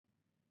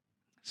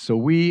So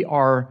we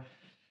are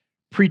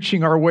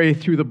preaching our way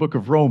through the book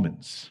of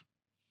Romans.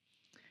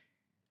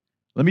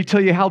 Let me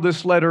tell you how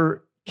this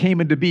letter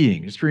came into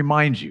being, just to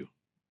remind you.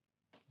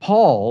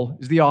 Paul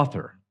is the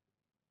author.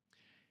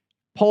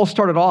 Paul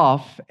started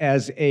off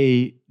as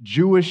a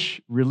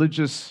Jewish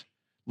religious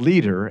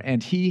leader,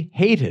 and he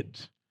hated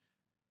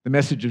the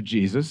message of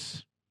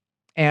Jesus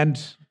and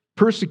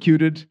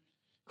persecuted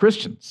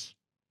Christians.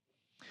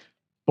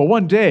 But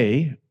one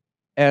day,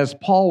 as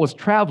Paul was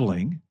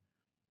traveling,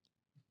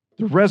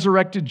 the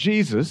resurrected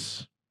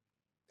Jesus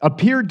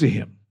appeared to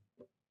him.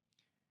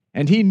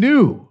 And he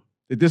knew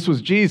that this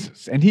was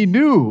Jesus. And he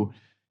knew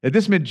that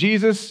this meant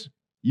Jesus,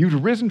 you'd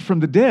risen from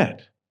the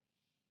dead.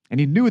 And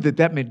he knew that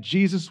that meant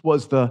Jesus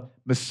was the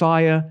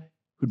Messiah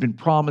who'd been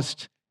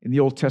promised in the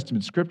Old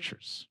Testament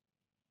scriptures.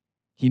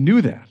 He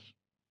knew that.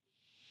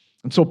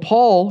 And so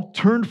Paul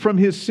turned from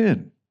his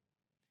sin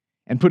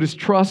and put his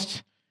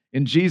trust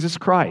in Jesus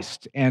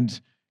Christ. And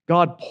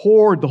God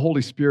poured the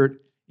Holy Spirit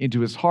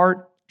into his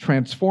heart,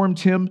 transformed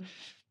him.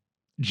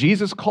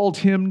 Jesus called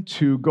him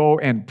to go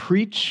and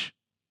preach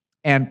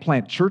and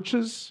plant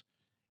churches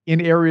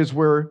in areas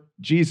where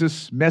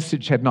Jesus'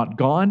 message had not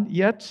gone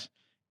yet.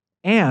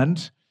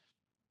 And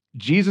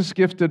Jesus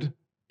gifted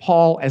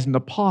Paul as an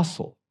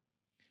apostle.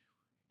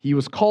 He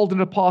was called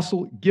an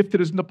apostle,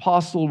 gifted as an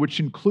apostle, which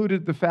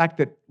included the fact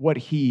that what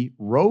he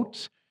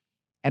wrote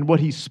and what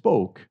he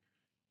spoke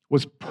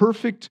was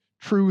perfect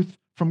truth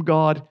from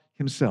God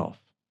himself,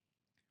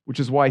 which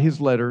is why his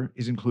letter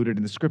is included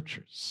in the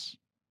scriptures.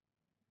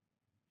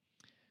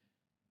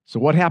 So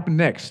what happened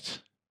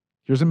next?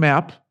 Here's a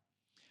map.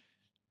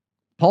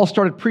 Paul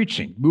started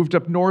preaching, moved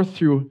up north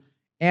through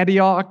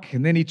Antioch,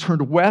 and then he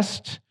turned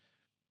west,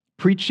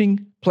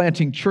 preaching,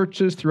 planting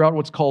churches throughout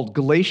what's called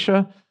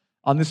Galatia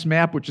on this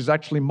map, which is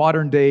actually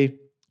modern-day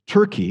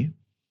Turkey.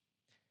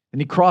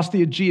 And he crossed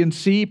the Aegean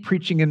Sea,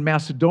 preaching in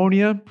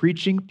Macedonia,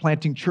 preaching,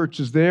 planting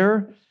churches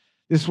there.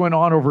 This went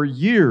on over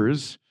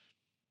years,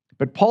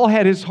 but Paul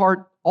had his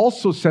heart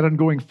also set on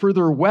going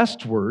further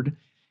westward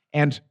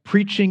and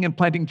preaching and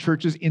planting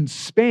churches in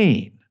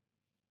Spain,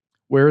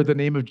 where the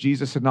name of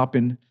Jesus had not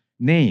been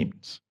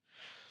named.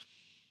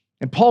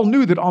 And Paul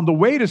knew that on the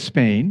way to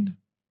Spain,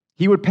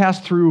 he would pass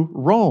through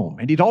Rome,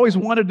 and he'd always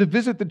wanted to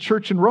visit the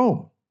church in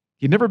Rome.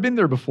 He'd never been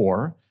there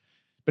before,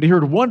 but he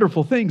heard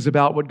wonderful things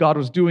about what God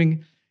was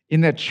doing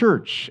in that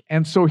church.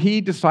 And so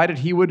he decided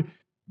he would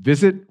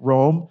visit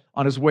Rome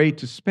on his way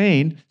to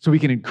Spain so he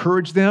can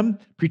encourage them,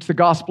 preach the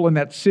gospel in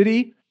that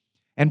city,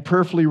 and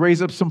prayerfully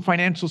raise up some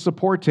financial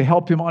support to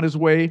help him on his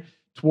way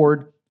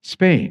toward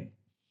Spain.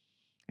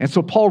 And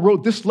so Paul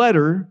wrote this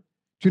letter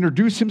to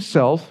introduce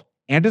himself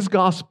and his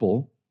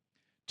gospel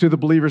to the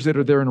believers that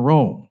are there in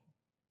Rome.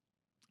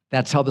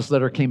 That's how this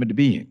letter came into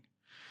being.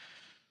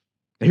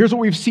 Now, here's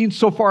what we've seen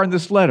so far in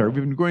this letter.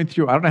 We've been going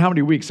through, I don't know how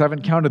many weeks, I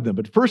haven't counted them,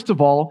 but first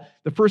of all,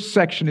 the first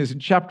section is in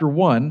chapter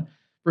 1,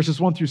 verses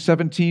 1 through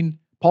 17.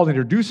 Paul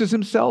introduces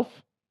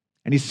himself,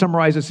 and he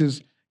summarizes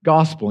his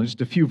gospel in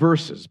just a few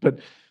verses. But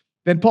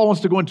then Paul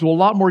wants to go into a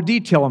lot more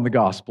detail on the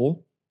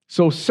gospel.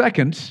 So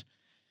second,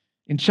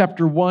 in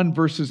chapter 1,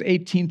 verses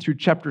 18 through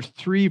chapter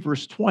 3,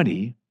 verse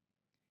 20,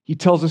 he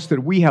tells us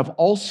that we have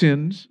all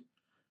sinned.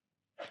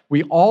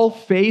 We all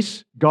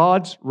face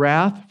God's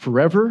wrath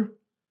forever,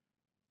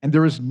 and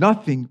there is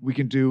nothing we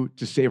can do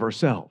to save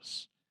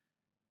ourselves.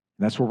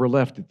 And that's where we're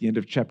left at the end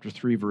of chapter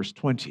 3, verse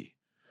 20.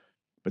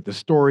 But the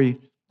story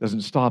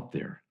doesn't stop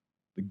there.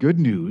 The good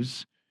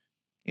news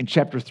in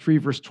chapter 3,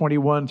 verse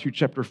 21 through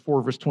chapter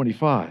 4, verse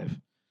 25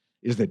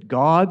 is that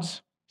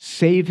God's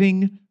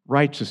saving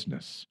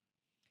righteousness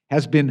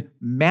has been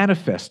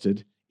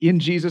manifested in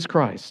Jesus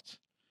Christ,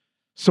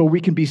 so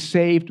we can be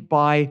saved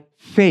by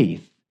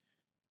faith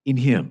in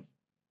him.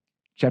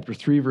 Chapter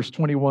 3, verse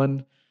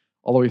 21,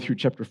 all the way through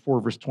chapter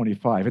 4, verse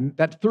 25. And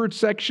that third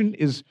section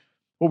is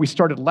what we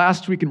started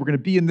last week, and we're going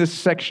to be in this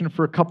section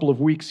for a couple of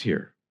weeks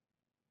here.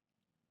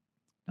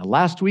 Now,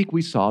 last week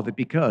we saw that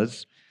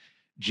because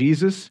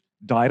Jesus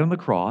died on the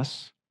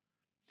cross,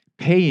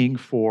 paying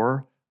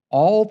for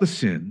all the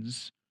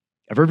sins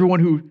of everyone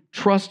who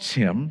trusts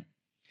him,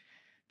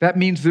 that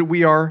means that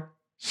we are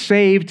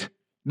saved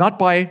not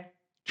by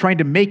trying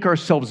to make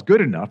ourselves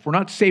good enough. We're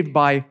not saved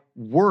by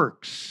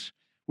works,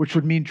 which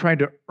would mean trying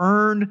to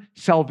earn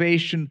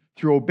salvation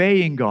through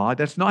obeying God.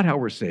 That's not how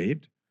we're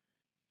saved.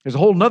 There's a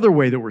whole other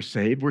way that we're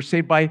saved. We're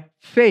saved by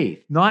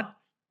faith, not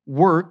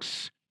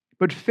works,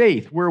 but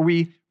faith, where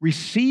we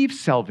receive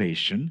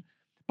salvation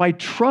by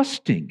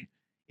trusting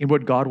in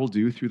what God will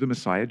do through the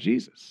Messiah,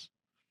 Jesus.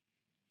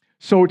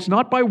 So it's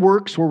not by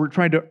works where we're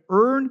trying to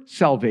earn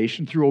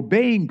salvation through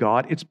obeying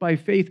God. It's by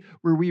faith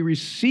where we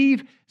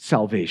receive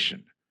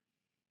salvation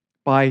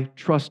by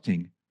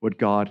trusting what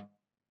God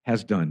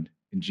has done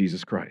in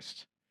Jesus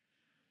Christ.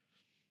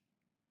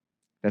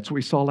 That's what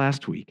we saw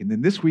last week. And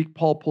then this week,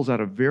 Paul pulls out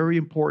a very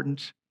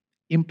important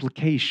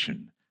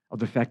implication of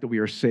the fact that we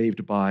are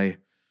saved by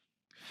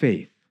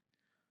faith.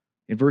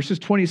 In verses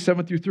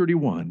 27 through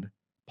 31,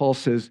 Paul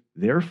says,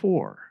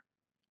 therefore,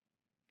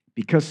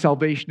 because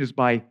salvation is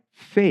by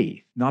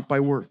faith, not by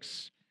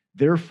works,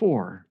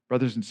 Therefore,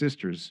 brothers and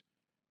sisters,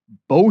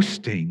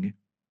 boasting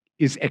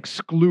is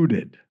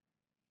excluded.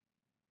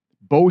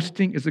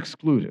 Boasting is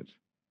excluded.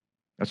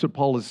 That's what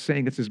Paul is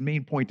saying. That's his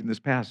main point in this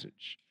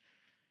passage.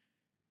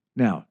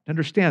 Now, to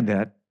understand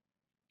that,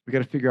 we've got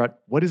to figure out,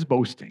 what is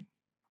boasting?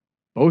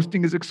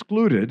 Boasting is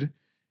excluded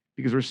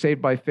because we're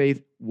saved by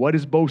faith. What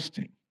is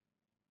boasting?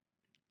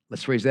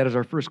 Let's raise that as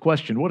our first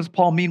question. What does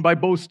Paul mean by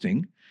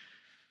boasting?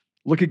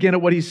 Look again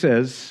at what he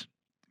says.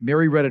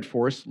 Mary read it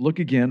for us. Look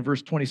again,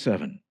 verse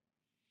 27.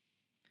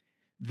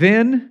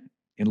 Then,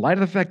 in light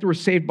of the fact that we're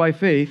saved by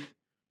faith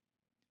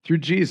through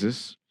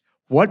Jesus,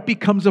 what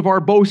becomes of our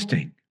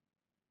boasting?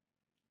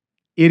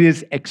 It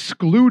is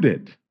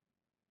excluded.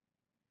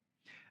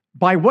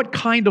 By what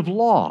kind of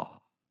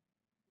law?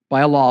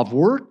 By a law of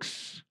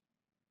works?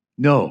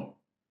 No,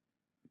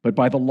 but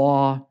by the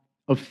law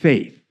of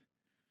faith.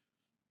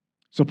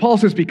 So Paul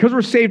says, because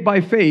we're saved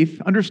by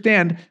faith,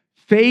 understand,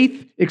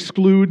 faith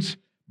excludes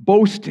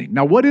boasting.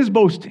 Now, what is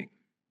boasting?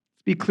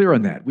 Let's be clear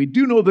on that. We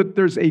do know that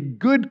there's a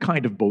good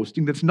kind of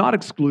boasting that's not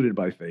excluded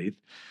by faith,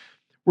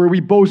 where we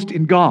boast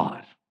in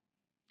God,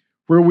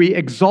 where we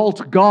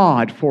exalt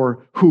God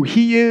for who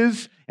He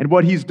is and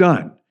what He's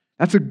done.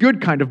 That's a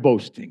good kind of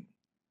boasting.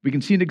 We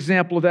can see an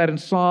example of that in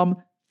Psalm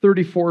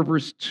 34,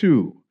 verse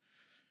 2.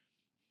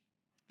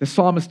 The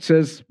psalmist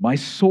says, "My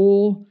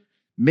soul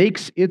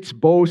makes its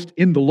boast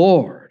in the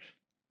Lord.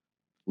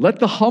 Let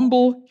the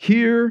humble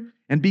hear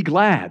and be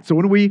glad." So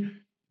when we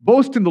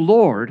boast in the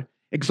Lord,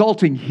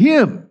 exalting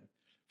Him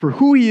for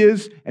who He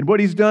is and what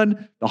He's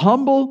done, the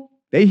humble,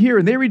 they hear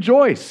and they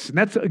rejoice. And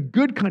that's a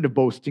good kind of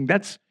boasting.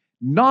 That's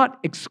not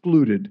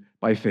excluded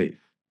by faith.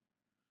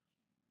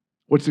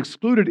 What's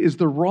excluded is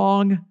the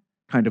wrong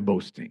kind of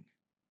boasting.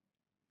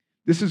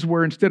 This is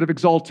where instead of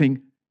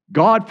exalting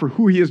God for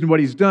who He is and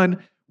what He's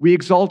done, we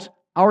exalt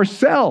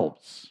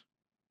ourselves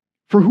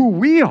for who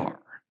we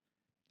are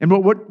and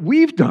what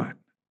we've done.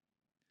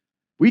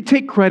 We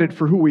take credit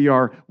for who we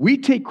are. We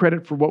take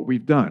credit for what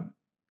we've done.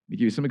 Let me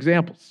give you some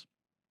examples.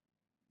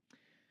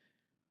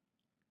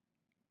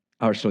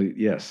 Actually,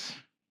 yes,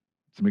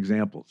 some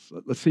examples.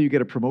 Let's say you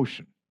get a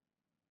promotion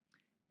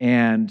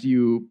and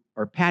you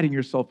are patting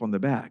yourself on the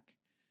back,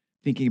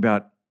 thinking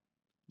about,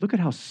 look at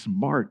how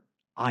smart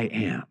I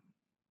am.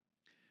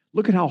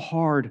 Look at how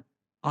hard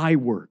I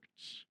worked.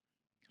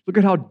 Look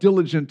at how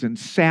diligent and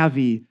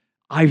savvy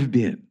I've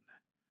been.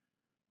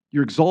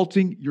 You're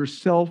exalting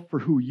yourself for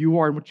who you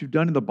are and what you've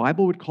done, and the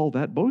Bible would call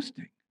that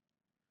boasting.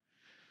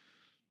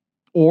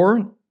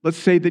 Or let's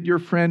say that your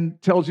friend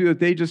tells you that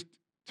they just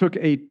took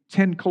a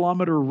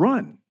 10-kilometer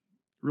run,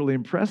 really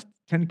impressed,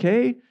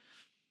 10K,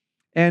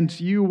 and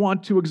you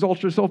want to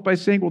exalt yourself by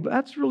saying, well,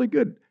 that's really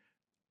good.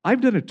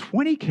 I've done a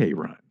 20K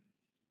run.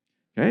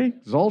 Okay?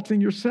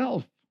 Exalting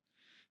yourself.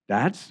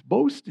 That's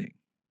boasting.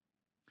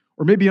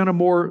 Or maybe on a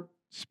more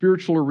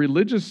spiritual or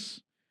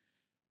religious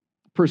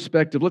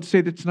perspective, let's say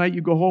that tonight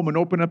you go home and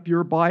open up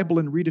your Bible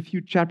and read a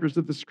few chapters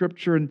of the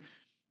Scripture and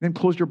then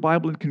close your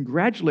Bible and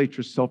congratulate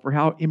yourself for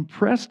how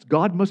impressed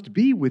God must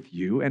be with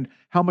you and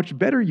how much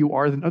better you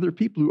are than other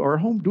people who are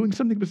at home doing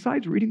something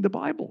besides reading the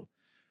Bible.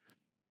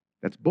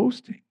 That's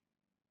boasting.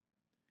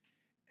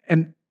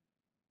 And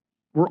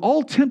we're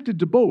all tempted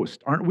to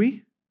boast, aren't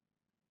we?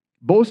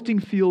 Boasting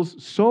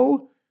feels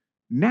so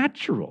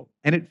natural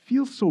and it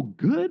feels so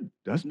good,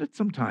 doesn't it,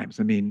 sometimes?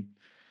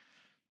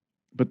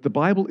 But the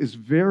Bible is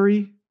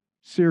very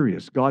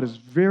serious. God is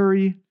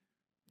very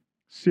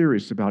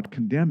serious about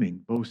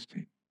condemning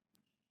boasting.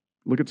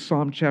 Look at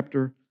Psalm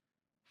chapter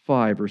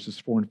 5, verses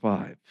 4 and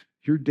 5.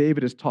 Here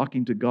David is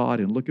talking to God,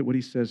 and look at what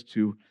he says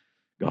to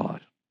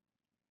God.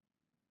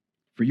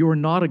 "For you are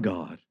not a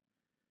God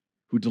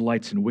who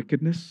delights in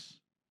wickedness.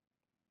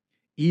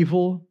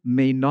 Evil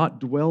may not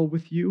dwell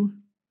with you.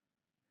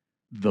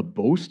 The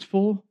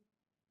boastful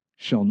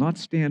shall not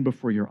stand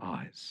before your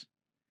eyes.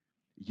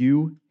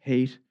 You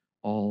hate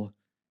all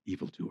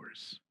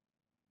evildoers."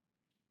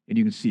 And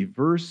you can see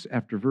verse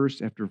after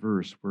verse after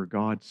verse where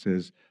God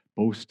says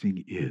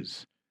boasting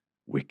is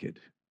wicked.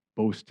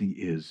 Boasting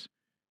is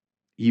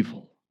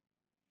evil.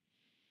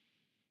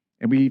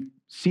 And we've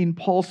seen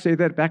Paul say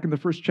that back in the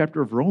first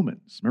chapter of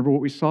Romans. Remember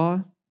what we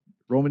saw?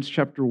 Romans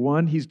chapter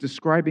 1, he's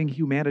describing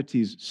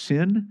humanity's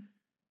sin.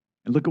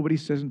 And look at what he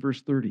says in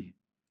verse 30.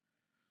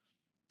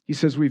 He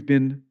says we've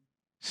been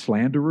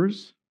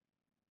slanderers,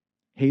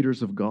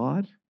 haters of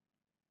God,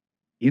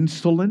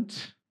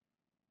 insolent,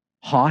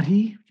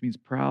 haughty, which means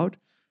proud,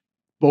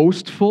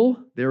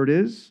 boastful, there it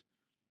is,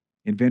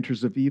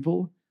 inventors of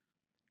evil,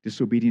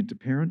 disobedient to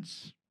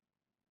parents.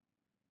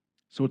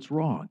 So it's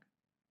wrong.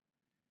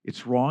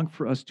 It's wrong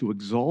for us to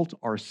exalt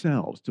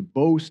ourselves, to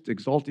boast,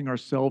 exalting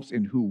ourselves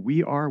in who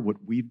we are,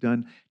 what we've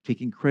done,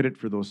 taking credit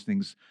for those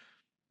things.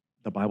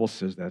 The Bible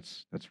says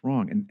that's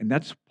wrong. And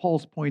that's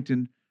Paul's point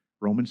in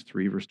Romans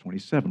 3, verse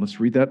 27. Let's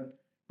read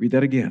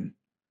that again.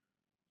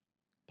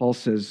 Paul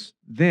says,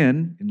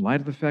 "Then, in light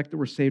of the fact that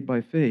we're saved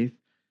by faith,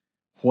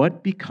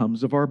 what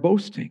becomes of our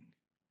boasting?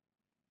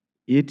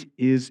 It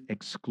is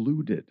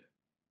excluded."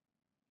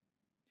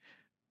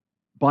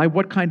 By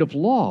what kind of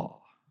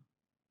law?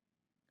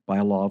 By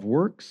a law of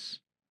works?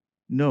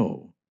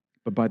 No,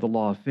 but by the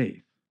law of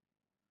faith.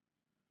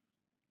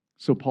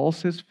 So Paul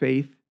says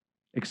faith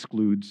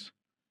excludes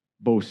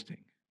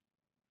boasting,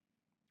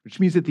 which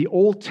means that the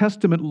Old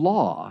Testament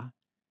law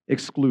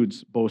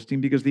excludes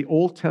boasting because the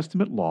Old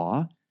Testament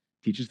law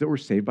teaches that we're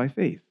saved by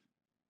faith,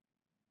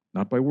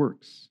 not by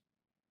works.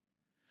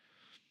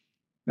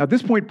 Now, at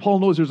this point, Paul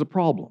knows there's a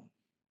problem.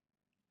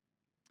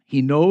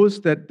 He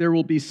knows that there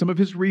will be some of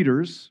his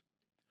readers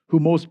who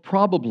most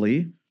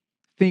probably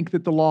think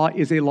that the law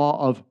is a law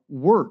of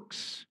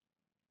works,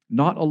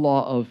 not a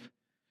law of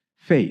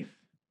faith.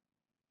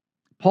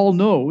 Paul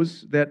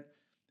knows that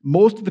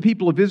most of the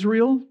people of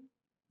Israel,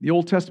 the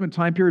Old Testament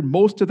time period,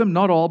 most of them,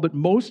 not all, but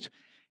most,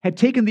 had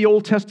taken the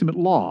Old Testament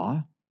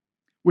law,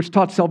 which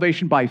taught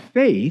salvation by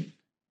faith,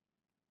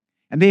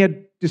 and they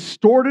had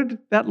distorted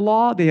that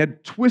law. They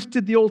had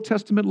twisted the Old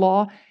Testament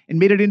law and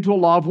made it into a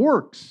law of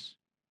works.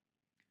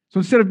 So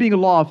instead of being a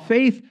law of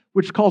faith,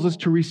 which calls us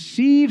to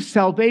receive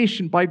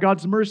salvation by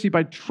God's mercy,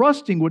 by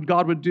trusting what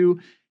God would do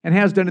and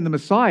has done in the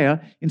Messiah,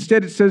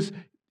 instead it says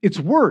it's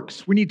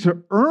works. We need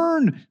to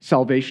earn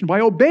salvation by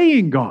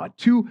obeying God.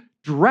 Two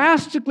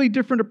drastically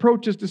different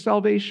approaches to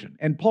salvation.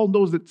 And Paul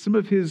knows that some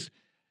of his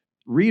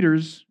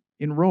readers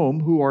in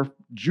Rome who are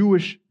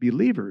Jewish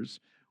believers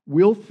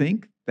will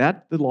think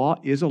that the law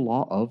is a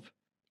law of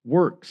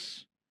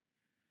works.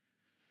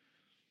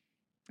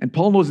 And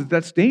Paul knows that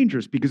that's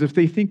dangerous because if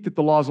they think that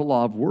the law is a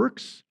law of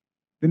works,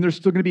 then they're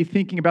still going to be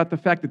thinking about the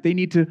fact that they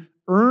need to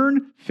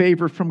earn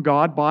favor from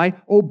God by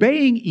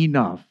obeying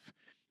enough,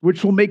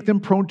 which will make them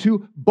prone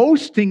to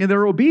boasting in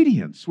their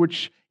obedience,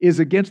 which is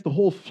against the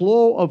whole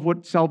flow of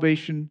what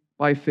salvation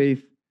by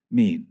faith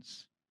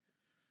means.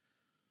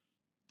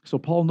 So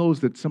Paul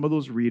knows that some of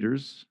those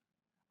readers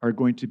are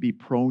going to be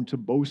prone to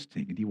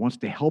boasting, and he wants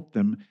to help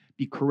them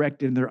be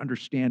correct in their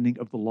understanding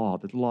of the law,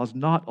 that the law is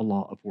not a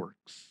law of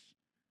works.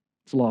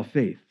 It's a law of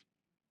faith.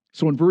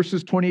 So in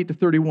verses 28 to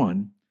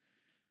 31,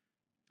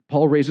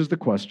 Paul raises the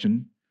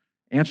question,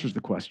 answers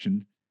the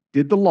question,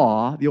 did the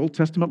law, the Old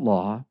Testament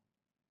law,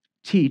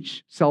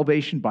 teach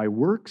salvation by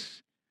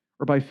works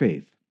or by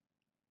faith?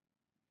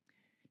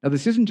 Now,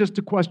 this isn't just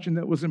a question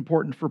that was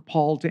important for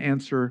Paul to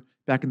answer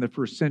back in the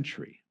first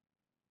century.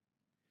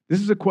 This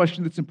is a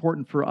question that's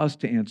important for us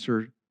to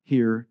answer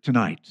here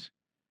tonight.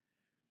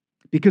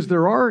 Because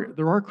there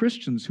are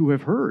Christians who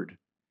have heard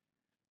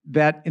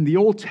that in the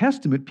Old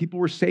Testament, people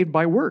were saved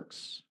by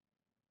works.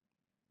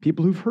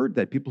 People who've heard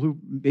that, people who,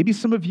 maybe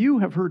some of you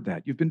have heard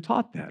that, you've been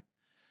taught that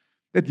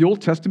the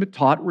Old Testament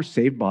taught we're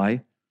saved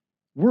by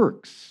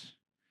works.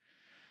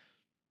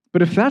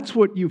 But if that's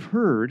what you've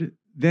heard,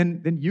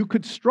 then you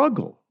could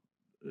struggle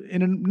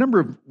in a number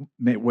of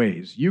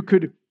ways. You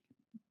could,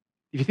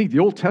 if you think the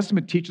Old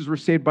Testament teaches we're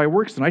saved by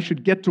works, then I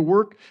should get to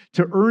work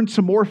to earn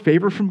some more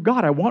favor from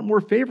God. I want more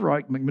favor.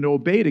 I'm going to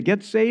obey to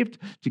get saved,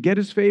 to get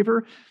his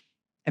favor.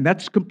 And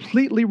that's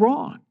completely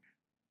wrong.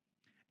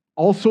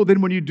 Also,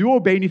 then when you do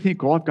obey and you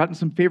think, oh, I've gotten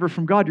some favor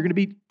from God, you're going to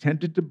be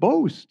tempted to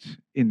boast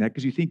in that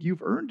because you think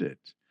you've earned it.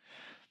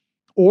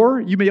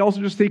 Or you may also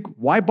just think,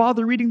 why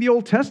bother reading the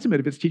Old Testament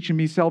if it's teaching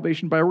me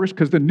salvation by works?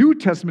 Because the New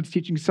Testament's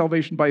teaching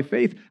salvation by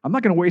faith. I'm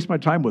not going to waste my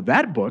time with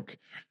that book.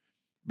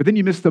 But then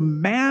you miss the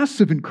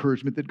massive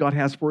encouragement that God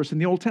has for us in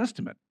the Old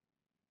Testament.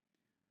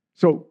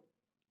 So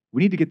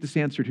we need to get this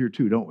answered here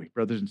too, don't we,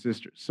 brothers and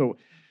sisters? So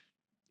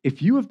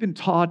if you have been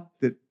taught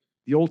that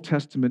the Old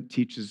Testament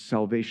teaches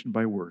salvation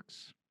by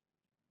works,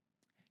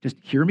 just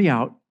hear me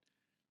out.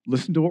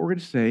 Listen to what we're going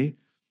to say.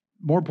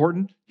 More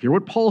important, hear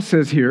what Paul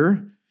says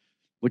here.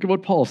 Look at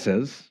what Paul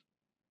says.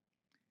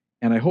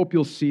 And I hope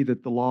you'll see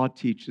that the law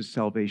teaches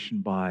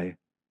salvation by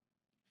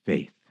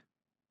faith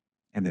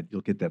and that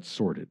you'll get that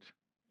sorted.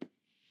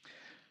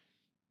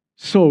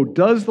 So,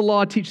 does the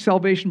law teach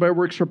salvation by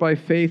works or by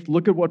faith?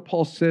 Look at what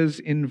Paul says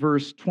in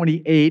verse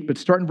 28, but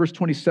start in verse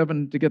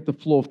 27 to get the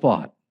flow of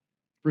thought.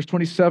 Verse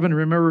 27,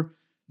 remember,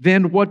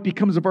 then what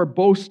becomes of our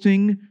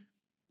boasting?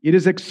 It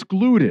is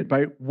excluded.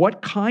 By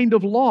what kind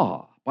of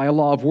law? By a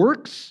law of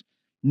works?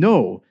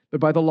 No,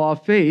 but by the law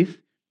of faith.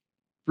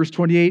 Verse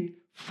 28,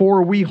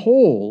 for we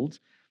hold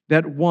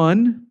that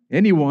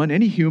anyone,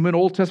 any human,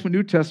 Old Testament,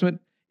 New Testament,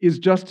 is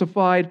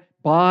justified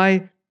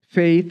by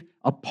faith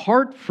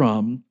apart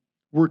from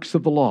works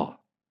of the law.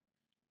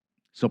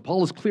 So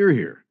Paul is clear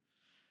here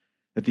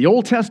that the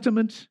Old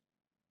Testament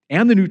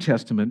and the New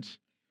Testament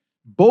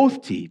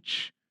both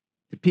teach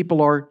that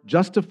people are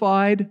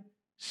justified,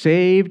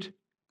 saved,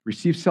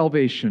 receive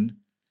salvation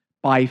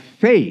by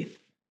faith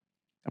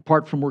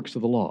apart from works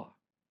of the law.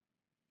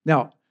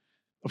 Now,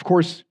 of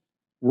course,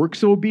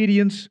 works of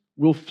obedience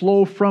will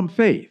flow from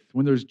faith.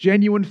 When there's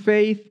genuine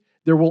faith,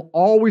 there will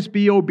always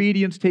be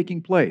obedience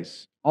taking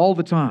place all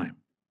the time.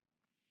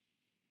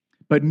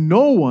 But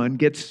no one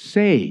gets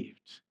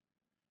saved.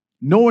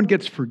 No one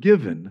gets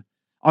forgiven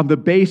on the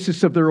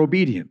basis of their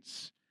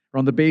obedience or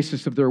on the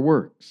basis of their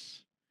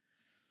works.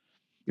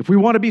 If we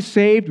want to be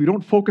saved, we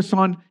don't focus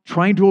on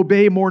trying to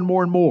obey more and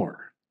more and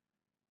more.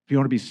 If you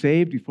want to be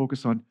saved, we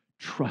focus on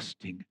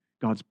trusting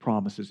God's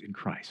promises in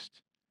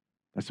Christ.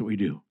 That's what we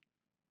do.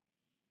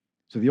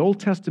 So the Old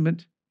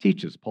Testament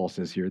teaches, Paul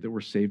says here, that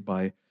we're saved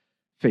by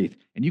faith.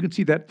 And you can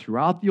see that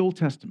throughout the Old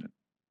Testament.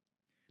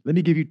 Let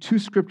me give you 2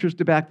 scriptures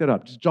to back that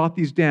up. Just jot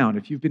these down.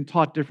 If you've been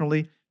taught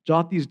differently,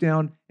 jot these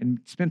down and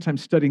spend time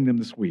studying them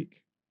this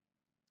week.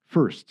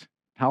 First,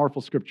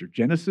 powerful scripture,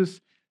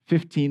 Genesis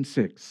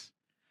 15:6.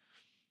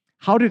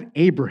 How did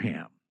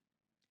Abraham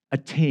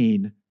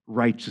attain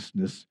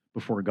righteousness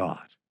before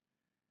God?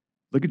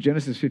 Look at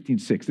Genesis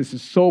 15:6. This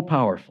is so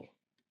powerful.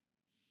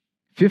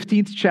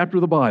 15th chapter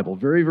of the Bible,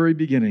 very, very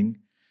beginning.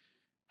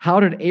 How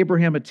did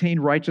Abraham attain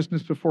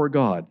righteousness before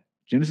God?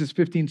 Genesis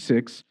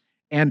 15:6.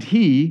 And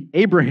he,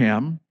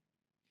 Abraham,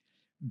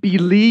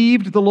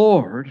 believed the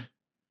Lord,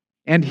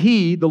 and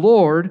he, the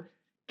Lord,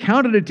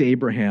 counted it to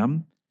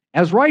Abraham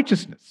as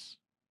righteousness.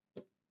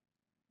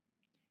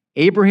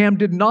 Abraham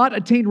did not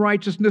attain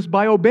righteousness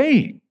by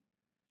obeying.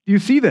 Do you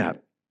see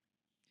that?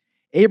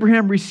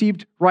 Abraham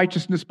received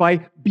righteousness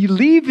by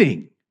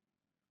believing,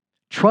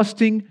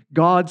 trusting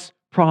God's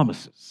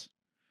promises.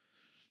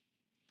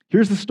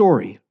 Here's the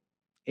story.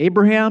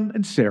 Abraham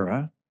and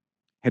Sarah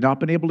had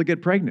not been able to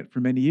get pregnant for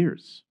many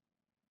years.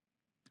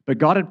 But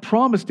God had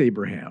promised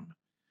Abraham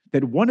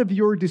that one of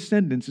your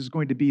descendants is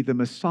going to be the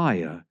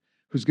Messiah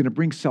who's going to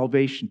bring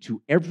salvation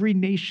to every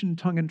nation,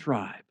 tongue, and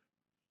tribe.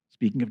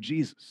 Speaking of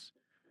Jesus.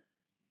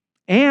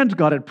 And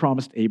God had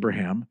promised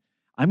Abraham,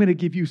 I'm going to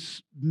give you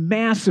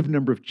massive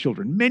number of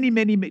children. Many,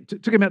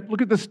 took him out,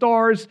 look at the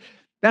stars.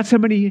 That's how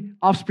many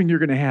offspring you're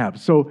going to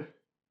have.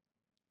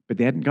 But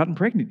they hadn't gotten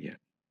pregnant yet.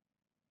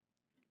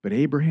 But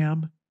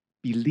Abraham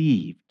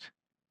believed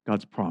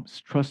God's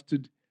promise,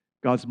 trusted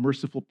God's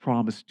merciful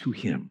promise to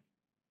him.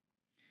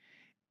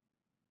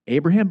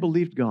 Abraham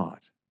believed God.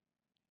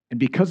 And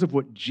because of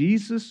what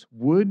Jesus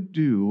would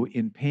do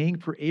in paying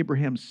for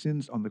Abraham's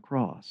sins on the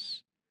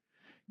cross,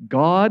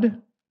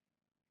 God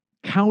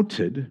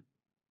counted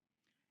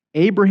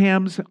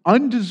Abraham's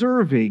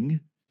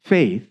undeserving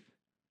faith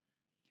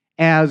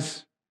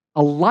as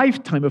a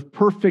lifetime of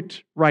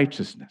perfect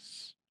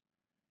righteousness.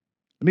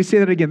 Let me say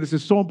that again. This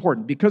is so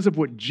important. Because of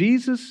what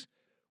Jesus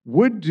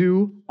would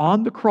do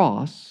on the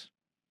cross,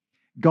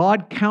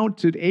 God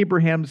counted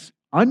Abraham's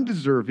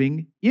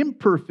undeserving,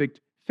 imperfect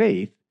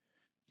faith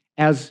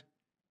as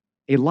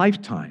a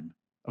lifetime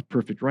of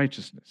perfect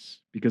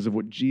righteousness because of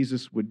what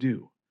Jesus would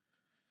do.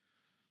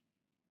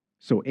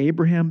 So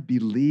Abraham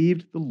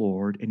believed the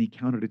Lord and he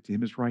counted it to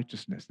him as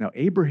righteousness. Now,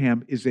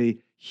 Abraham is a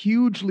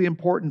hugely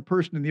important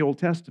person in the Old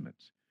Testament.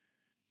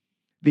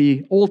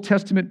 The Old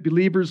Testament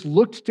believers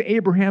looked to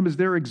Abraham as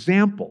their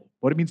example,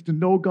 what it means to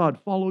know God,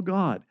 follow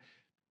God,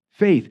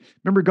 faith.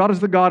 Remember, God is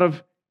the God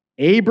of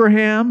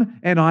Abraham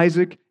and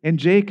Isaac and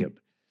Jacob.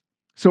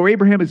 So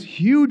Abraham is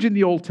huge in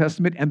the Old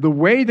Testament, and the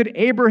way that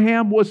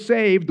Abraham was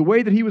saved, the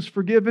way that he was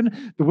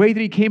forgiven, the way that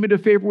he came into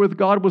favor with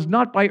God was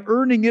not by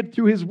earning it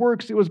through his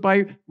works, it was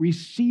by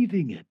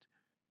receiving it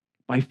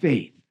by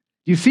faith.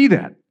 Do you see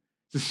that?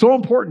 This is so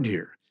important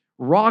here.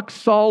 Rock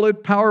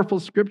solid, powerful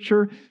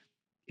scripture.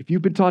 If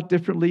you've been taught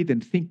differently,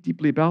 then think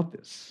deeply about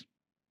this.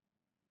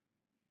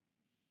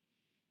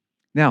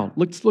 Now,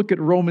 let's look at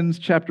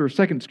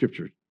second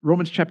scripture,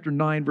 Romans chapter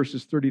 9,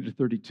 verses 30 to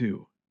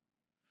 32.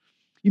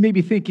 You may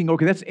be thinking,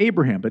 okay, that's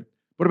Abraham, but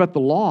what about the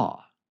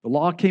law? The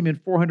law came in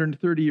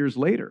 430 years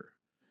later.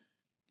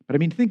 But I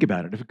mean, think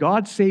about it. If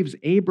God saves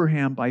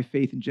Abraham by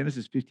faith in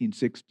Genesis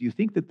 15:6, do you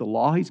think that the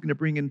law he's going to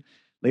bring in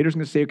later is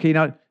going to say, okay,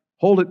 now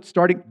hold it,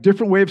 starting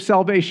different way of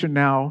salvation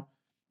now.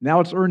 Now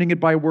it's earning it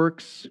by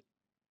works?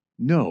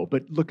 No,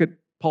 but look at,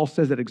 Paul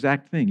says that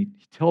exact thing. He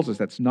tells us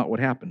that's not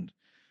what happened.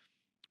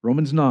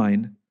 Romans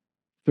 9,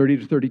 30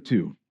 to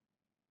 32.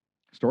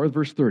 Start with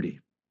verse 30.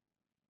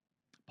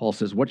 Paul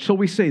says, what shall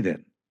we say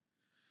then?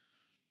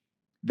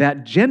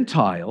 That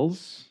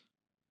Gentiles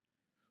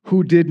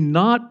who did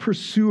not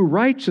pursue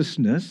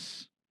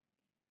righteousness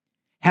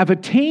have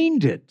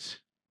attained it.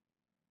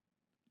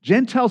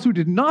 Gentiles who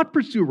did not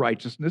pursue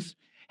righteousness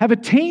have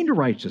attained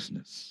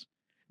righteousness.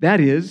 That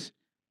is,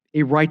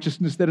 a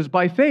righteousness that is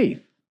by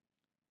faith.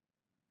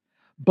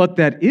 But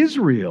that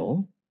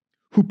Israel,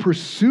 who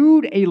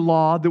pursued a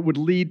law that would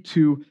lead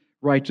to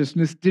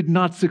righteousness, did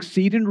not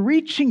succeed in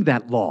reaching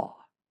that law.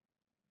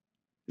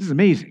 This is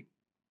amazing.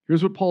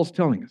 Here's what Paul's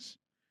telling us.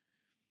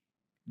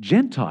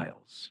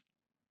 Gentiles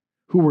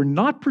who were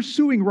not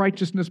pursuing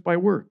righteousness by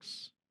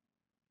works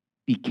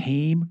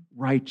became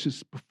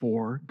righteous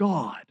before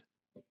God.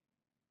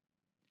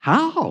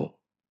 How?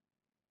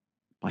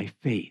 By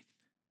faith.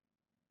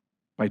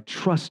 By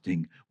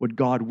trusting what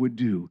God would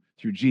do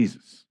through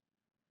Jesus.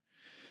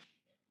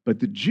 But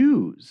the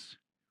Jews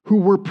who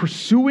were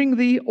pursuing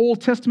the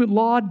Old Testament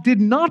law did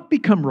not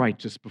become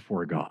righteous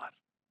before God.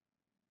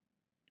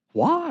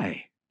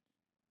 Why?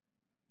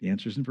 The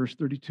answer is in verse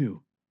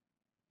 32.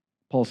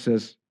 Paul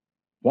says,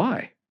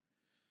 why?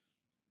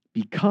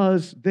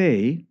 Because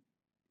they,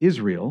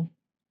 Israel,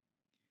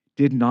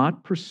 did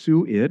not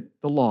pursue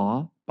the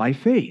law, by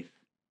faith.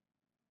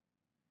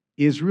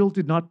 Israel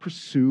did not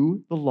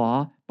pursue the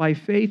law by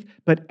faith,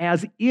 but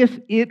as if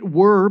it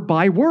were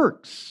by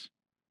works.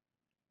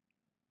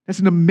 That's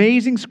an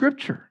amazing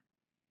scripture.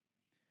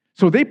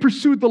 So they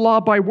pursued the law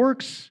by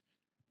works,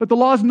 but the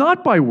law is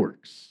not by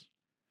works.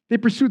 They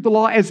pursued the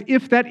law as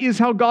if that is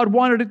how God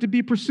wanted it to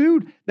be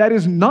pursued. That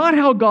is not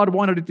how God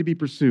wanted it to be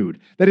pursued.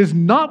 That is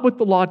not what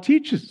the law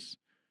teaches.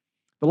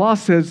 The law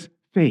says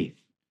faith.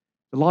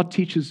 The law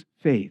teaches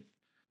faith.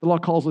 The law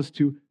calls us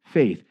to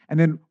faith. And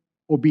then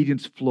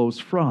obedience flows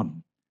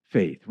from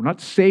faith. We're not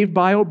saved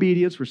by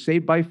obedience. We're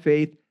saved by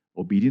faith.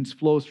 Obedience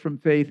flows from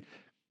faith.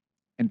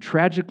 And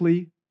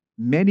tragically,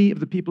 many of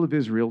the people of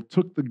Israel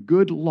took the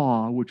good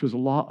law, which was a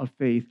law of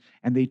faith,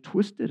 and they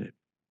twisted it.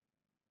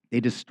 They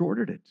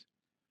distorted it.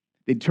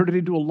 They turned it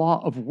into a law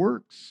of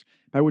works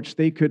by which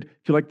they could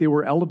feel like they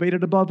were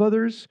elevated above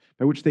others,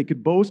 by which they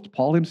could boast.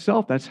 Paul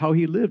himself, that's how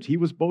he lived. He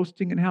was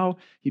boasting in how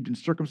he'd been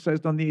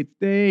circumcised on the 8th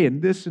day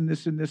and this and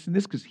this and this and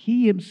this, because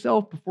he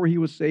himself, before he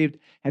was saved,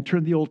 had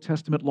turned the Old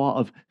Testament law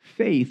of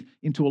faith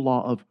into a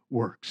law of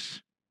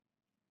works.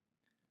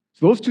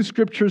 So those two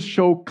scriptures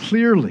show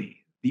clearly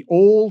the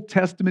Old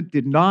Testament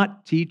did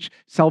not teach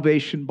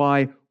salvation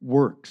by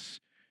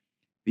works.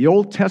 The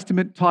Old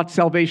Testament taught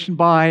salvation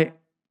by,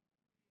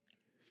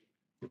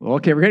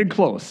 okay, we're getting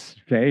close,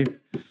 okay?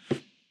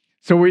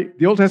 So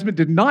the Old Testament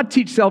did not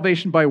teach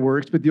salvation by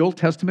works, but the Old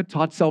Testament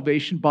taught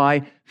salvation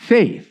by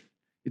faith.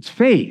 It's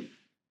faith.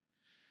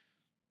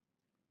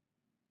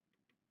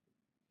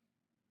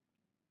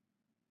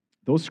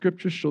 Those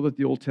scriptures show that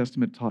the Old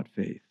Testament taught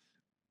faith,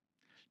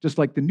 just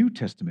like the New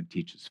Testament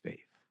teaches faith.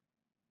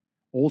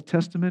 Old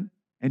Testament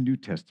and New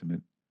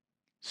Testament,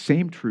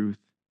 same truth,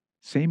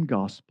 same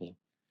gospel,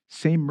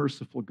 same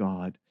merciful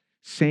God,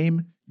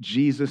 same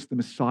Jesus, the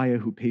Messiah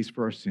who pays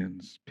for our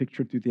sins,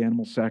 pictured through the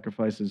animal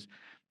sacrifices.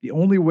 The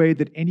only way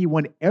that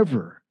anyone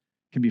ever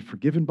can be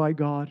forgiven by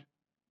God,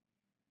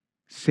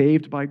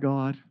 saved by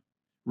God,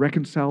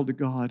 reconciled to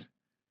God,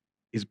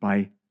 is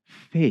by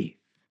faith,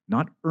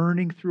 not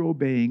earning through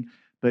obeying,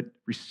 but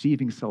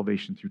receiving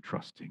salvation through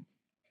trusting.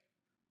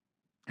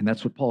 And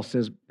that's what Paul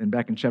says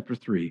back in chapter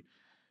 3,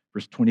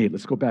 verse 28.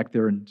 Let's go back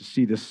there and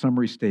see this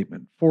summary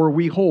statement. For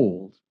we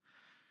hold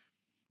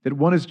that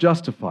one is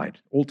justified,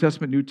 Old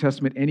Testament, New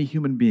Testament, any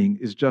human being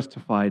is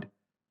justified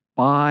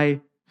by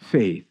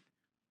faith,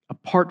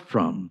 apart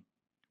from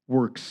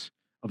works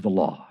of the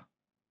law.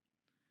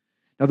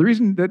 Now, the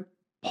reason that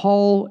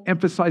Paul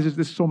emphasizes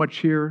this so much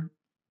here,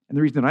 and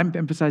the reason that I'm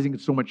emphasizing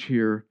it so much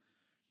here,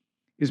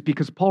 is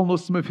because Paul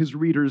knows some of his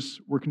readers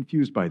were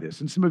confused by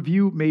this, and some of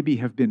you maybe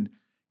have been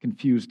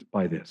confused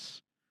by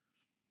this.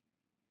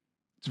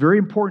 It's very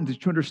important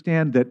that you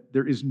understand that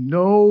there is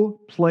no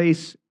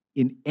place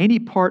in any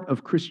part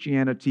of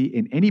Christianity,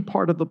 in any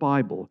part of the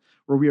Bible,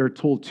 where we are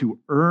told to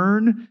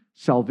earn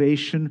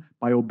salvation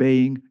by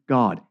obeying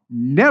God.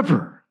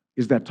 Never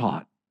is that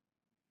taught.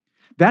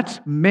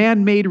 That's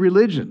man-made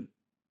religion,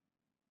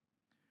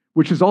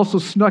 which has also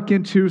snuck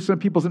into some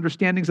people's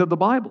understandings of the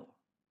Bible.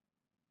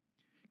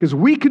 Because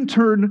we can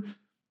turn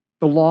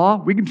the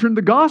law, we can turn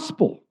the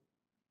gospel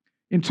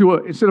into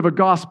instead of a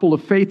gospel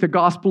of faith, a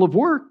gospel of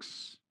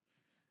works.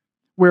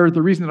 Where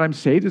the reason that I'm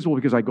saved is, well,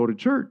 because I go to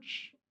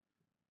church.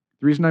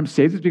 The reason I'm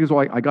saved is because,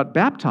 well, I got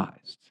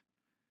baptized.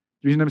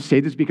 The reason I'm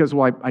saved is because,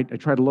 well, I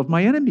try to love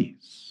my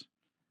enemies.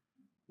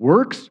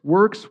 Works,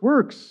 works,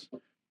 works.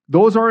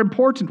 Those are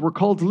important. We're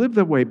called to live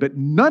that way, but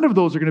none of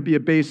those are going to be a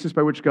basis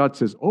by which God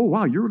says, oh,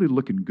 wow, you're really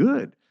looking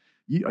good.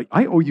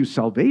 I owe you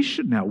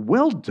salvation now.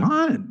 Well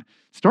done.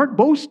 Start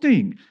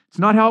boasting. It's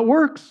not how it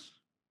works.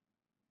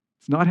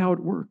 It's not how it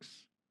works.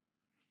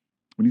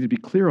 We need to be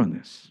clear on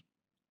this.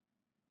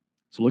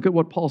 So look at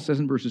what Paul says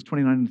in verses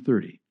 29 and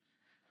 30.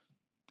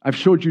 I've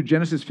showed you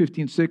Genesis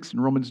 15:6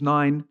 and Romans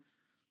 9,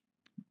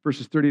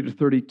 verses 30 to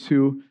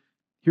 32.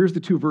 Here's the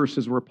two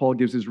verses where Paul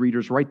gives his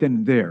readers right then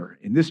and there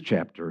in this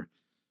chapter,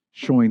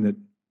 showing that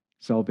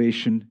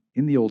salvation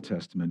in the Old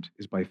Testament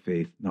is by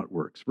faith, not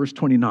works. Verse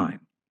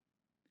 29.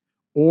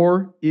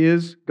 Or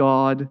is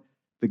God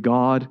the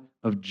God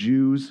of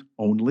Jews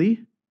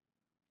only?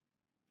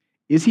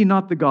 Is he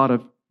not the God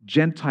of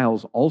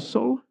Gentiles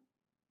also?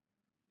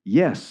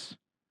 Yes,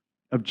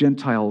 of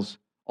Gentiles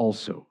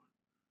also.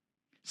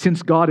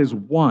 Since God is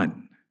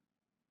one,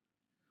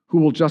 who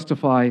will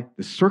justify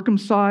the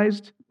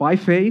circumcised by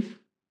faith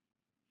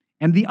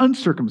and the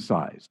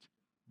uncircumcised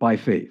by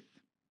faith.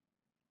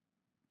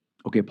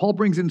 Okay, Paul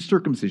brings in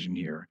circumcision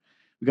here.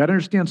 We've got to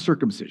understand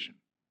circumcision.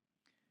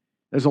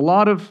 There's a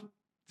lot of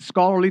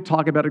scholarly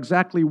talk about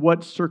exactly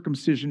what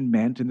circumcision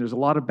meant, and there's a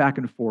lot of back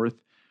and forth.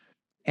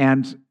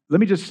 And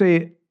let me just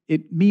say,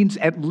 it means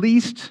at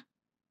least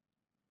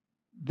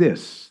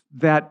this,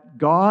 that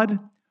God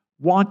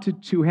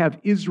wanted to have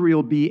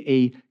Israel be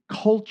a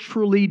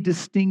culturally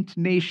distinct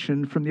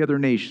nation from the other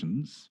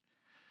nations,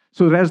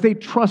 so that as they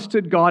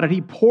trusted God and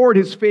he poured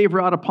his favor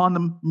out upon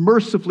them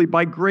mercifully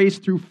by grace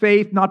through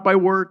faith, not by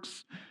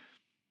works,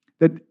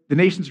 that the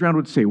nations around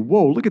would say,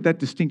 whoa, look at that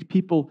distinct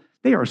people.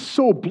 They are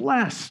so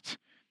blessed.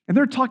 And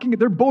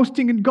they're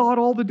boasting in God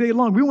all the day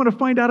long. We want to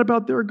find out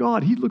about their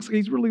God.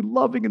 He's really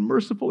loving and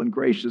merciful and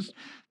gracious.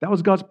 That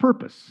was God's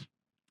purpose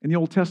in the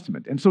Old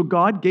Testament. And so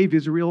God gave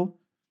Israel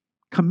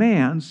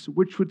commands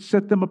which would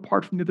set them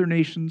apart from the other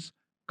nations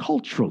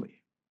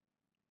culturally.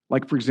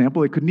 Like, for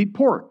example, they couldn't eat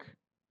pork.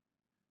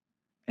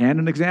 And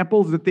an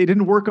example is that they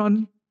didn't work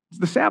on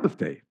the Sabbath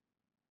day.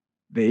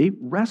 They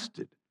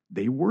rested.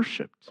 They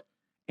worshiped.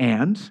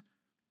 And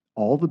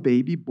all the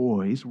baby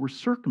boys were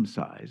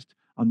circumcised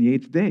on the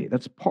 8th day.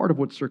 That's part of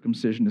what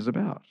circumcision is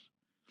about.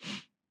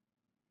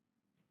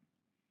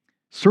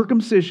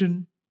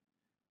 Circumcision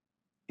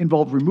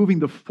involved removing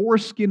the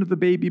foreskin of the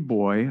baby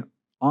boy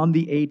on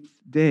the 8th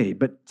day.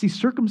 But see,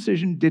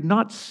 circumcision did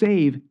not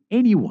save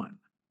anyone.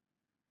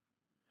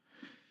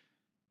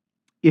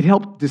 It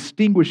helped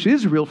distinguish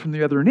Israel from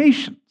the other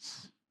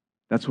nations.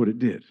 That's what it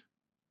did.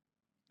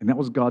 And that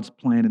was God's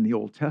plan in the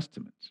Old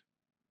Testament.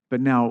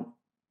 But now,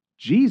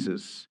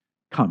 Jesus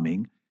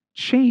coming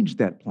changed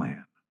that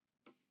plan.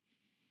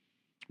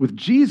 With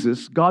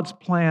Jesus, God's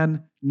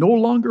plan no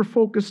longer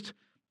focused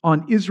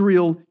on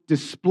Israel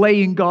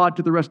displaying God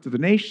to the rest of the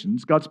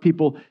nations, God's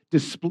people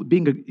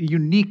being a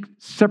unique,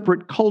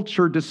 separate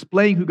culture,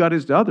 displaying who God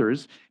is to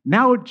others.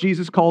 Now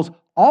Jesus calls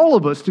all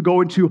of us to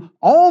go into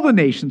all the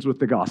nations with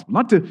the gospel,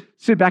 not to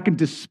sit back and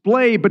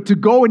display, but to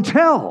go and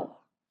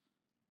tell.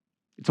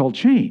 It's all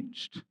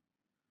changed.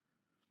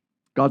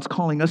 God's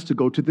calling us to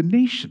go to the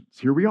nations.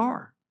 Here we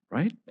are,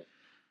 right?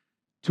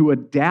 To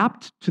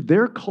adapt to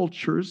their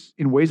cultures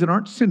in ways that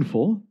aren't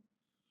sinful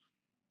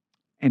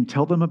and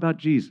tell them about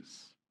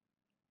Jesus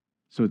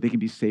so that they can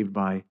be saved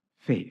by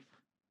faith.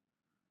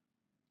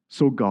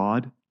 So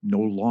God no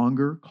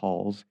longer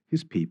calls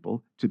his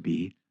people to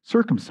be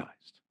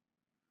circumcised.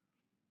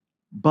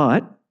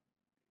 But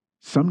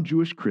some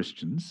Jewish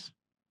Christians,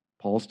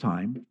 Paul's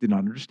time, did not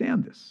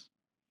understand this.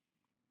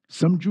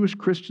 Some Jewish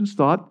Christians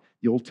thought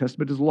the Old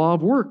Testament is the law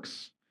of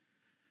works.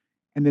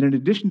 And that in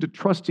addition to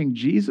trusting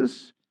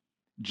Jesus,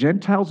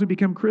 Gentiles who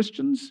become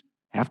Christians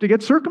have to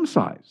get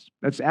circumcised.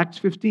 That's Acts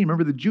 15.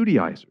 Remember the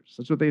Judaizers.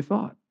 That's what they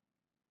thought.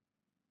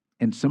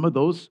 And some of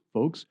those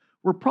folks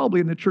were probably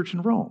in the church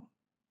in Rome.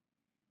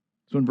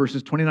 So in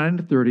verses 29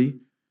 to 30,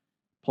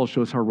 Paul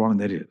shows how wrong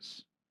that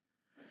is.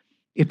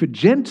 If a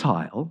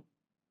Gentile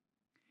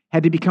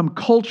had to become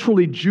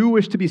culturally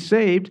Jewish to be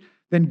saved,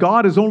 then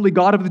God is only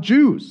God of the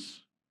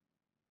Jews,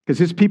 because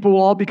his people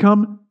will all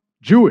become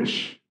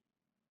Jewish.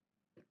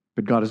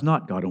 But God is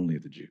not God only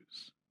of the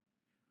Jews.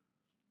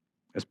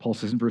 As Paul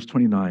says in verse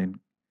 29,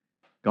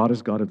 God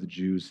is God of the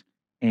Jews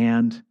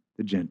and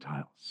the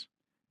Gentiles.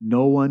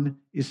 No one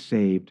is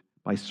saved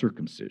by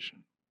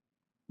circumcision.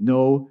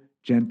 No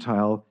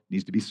Gentile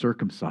needs to be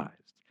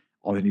circumcised.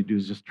 All they need to do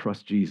is just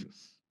trust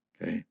Jesus.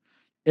 Okay?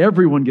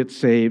 Everyone gets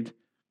saved,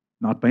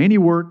 not by any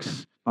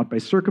works, not by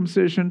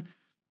circumcision,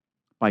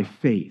 by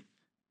faith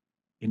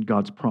in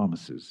God's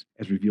promises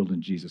as revealed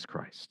in Jesus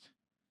Christ.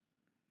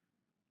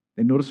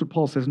 Then notice what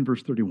Paul says in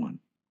verse 31.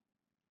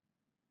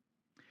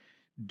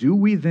 Do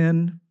we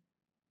then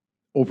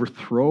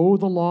overthrow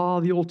the law,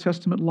 the Old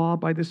Testament law,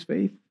 by this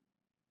faith?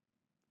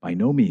 By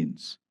no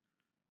means.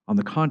 On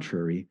the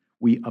contrary,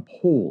 we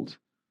uphold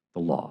the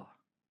law.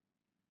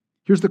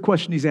 Here's the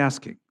question he's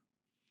asking.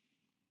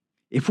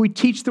 If we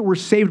teach that we're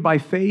saved by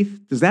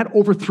faith, does that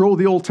overthrow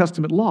the Old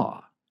Testament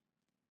law?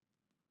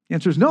 The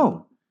answer is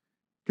no,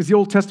 because the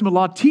Old Testament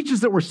law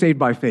teaches that we're saved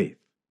by faith.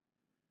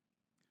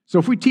 So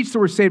if we teach that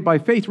we're saved by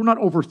faith, we're not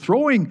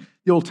overthrowing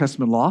the Old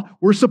Testament law,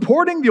 we're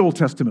supporting the Old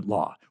Testament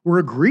law. We're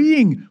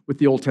agreeing with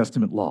the Old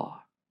Testament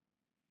law.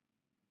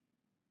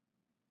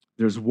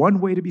 There's one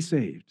way to be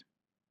saved,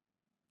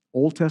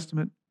 Old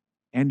Testament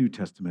and New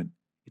Testament.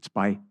 It's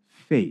by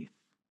faith,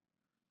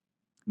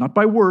 not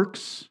by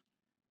works,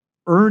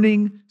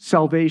 earning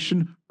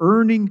salvation,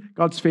 earning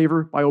God's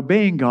favor by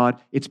obeying God.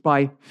 It's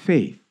by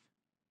faith,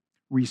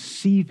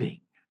 receiving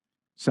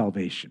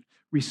salvation,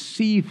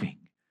 receiving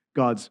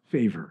God's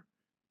favor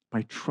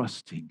by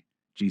trusting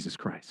Jesus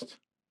Christ.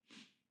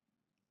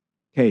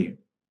 Hey,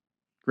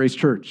 Grace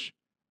Church,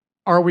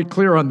 are we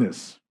clear on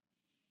this?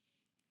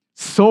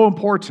 So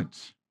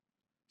important.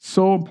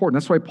 So important.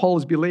 That's why Paul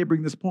is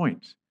belaboring this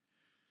point.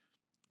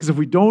 Because if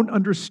we don't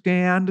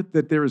understand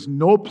that there is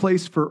no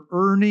place for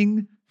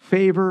earning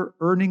favor,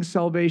 earning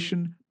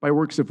salvation by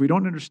works, if we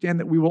don't understand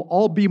that, we will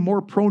all be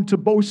more prone to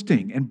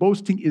boasting. And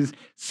boasting is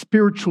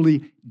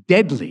spiritually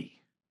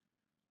deadly.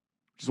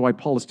 Which is why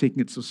Paul is taking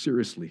it so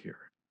seriously here.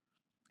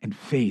 And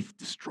faith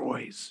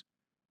destroys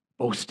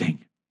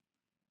boasting.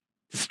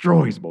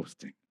 Destroys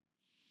boasting.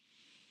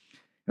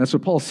 And that's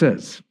what Paul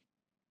says.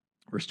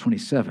 Verse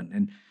 27.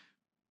 And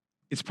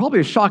it's probably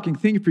a shocking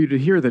thing for you to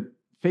hear that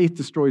faith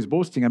destroys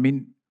boasting. I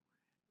mean,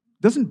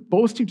 doesn't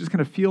boasting just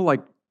kind of feel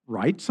like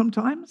right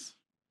sometimes?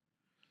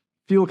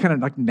 Feel kind of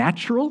like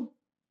natural?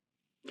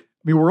 I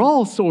mean, we're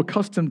all so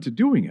accustomed to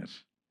doing it.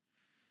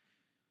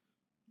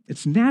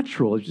 It's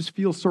natural. It just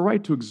feels so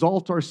right to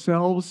exalt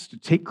ourselves, to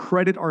take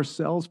credit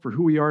ourselves for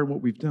who we are and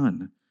what we've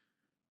done.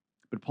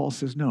 But Paul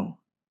says no.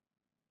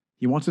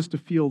 He wants us to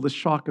feel the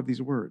shock of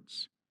these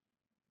words.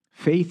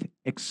 Faith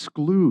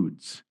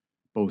excludes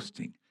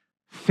boasting.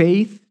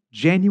 Faith,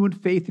 genuine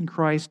faith in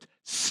Christ,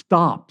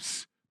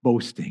 stops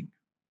boasting.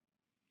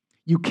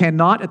 You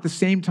cannot at the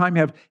same time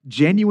have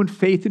genuine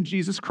faith in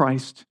Jesus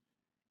Christ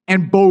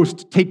and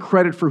boast, take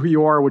credit for who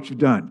you are or what you've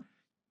done.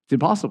 It's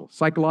impossible,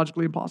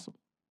 psychologically impossible.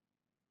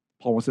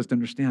 Paul wants us to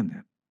understand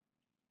that.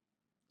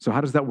 So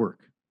how does that work?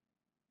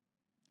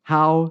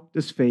 How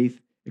does faith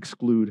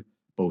exclude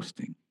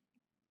boasting?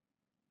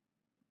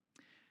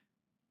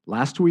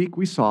 Last week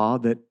we saw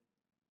that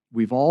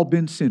we've all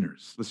been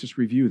sinners. Let's just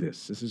review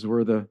this. This is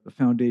where the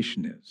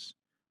foundation is.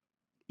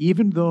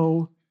 Even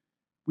though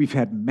we've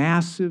had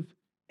massive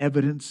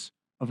evidence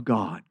of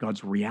God,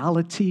 God's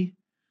reality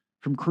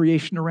from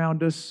creation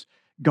around us,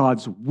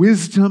 God's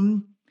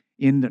wisdom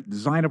in the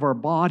design of our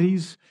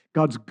bodies,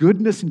 God's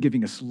goodness in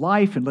giving us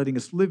life and letting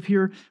us live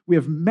here. We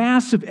have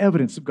massive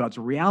evidence of God's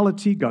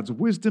reality, God's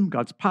wisdom,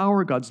 God's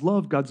power, God's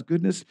love, God's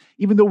goodness.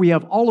 Even though we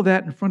have all of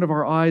that in front of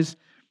our eyes,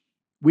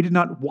 we did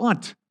not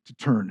want to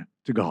turn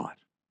to God.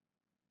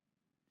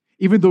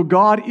 Even though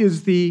God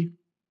is the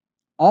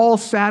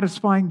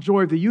all-satisfying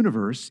joy of the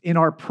universe, in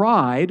our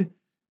pride,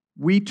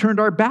 we turned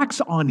our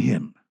backs on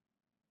Him.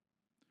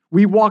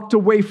 We walked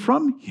away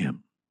from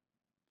Him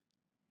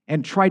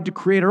and tried to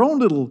create our own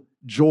little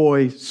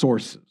joy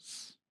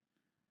sources.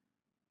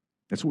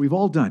 That's what we've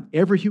all done,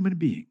 every human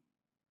being.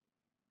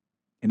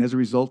 And as a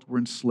result, we're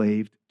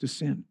enslaved to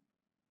sin.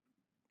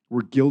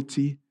 We're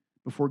guilty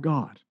before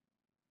God.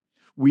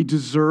 We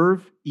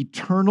deserve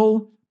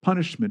eternal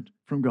punishment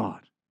from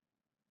God.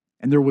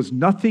 And there was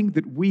nothing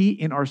that we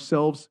in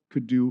ourselves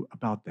could do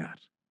about that.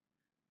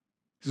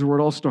 This is where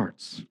it all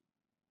starts.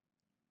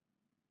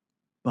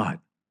 But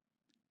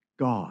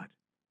God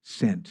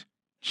sent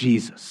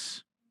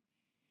Jesus.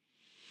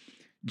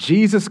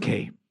 Jesus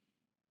came.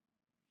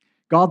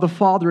 God the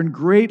Father, in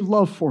great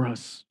love for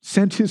us,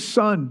 sent His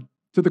Son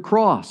to the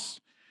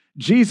cross.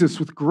 Jesus,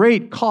 with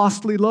great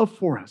costly love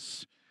for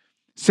us,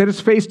 set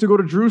His face to go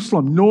to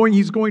Jerusalem, knowing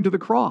He's going to the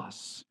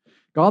cross.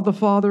 God the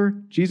Father,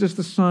 Jesus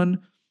the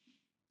Son,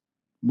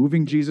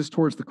 moving Jesus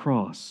towards the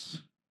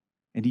cross.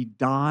 And He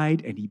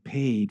died and He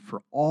paid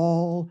for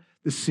all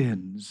the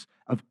sins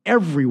of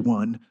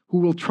everyone who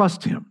will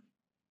trust Him.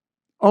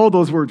 Oh,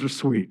 those words are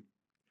sweet.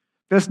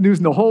 Best news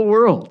in the whole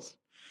world.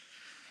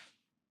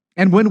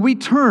 And when we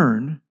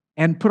turn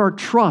and put our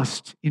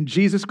trust in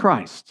Jesus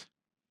Christ,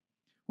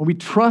 when we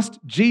trust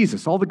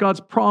Jesus, all that God's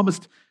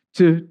promised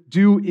to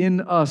do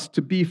in us,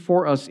 to be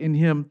for us in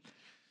Him,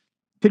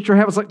 picture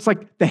heaven, it's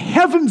like the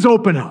heavens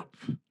open up.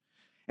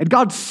 And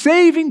God's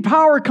saving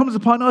power comes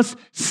upon us,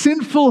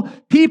 sinful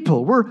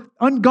people. We're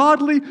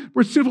ungodly,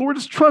 we're sinful, we're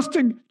just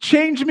trusting.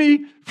 Change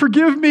me,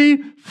 forgive me,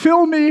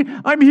 fill me.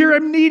 I'm here,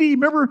 I'm needy.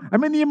 Remember,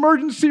 I'm in the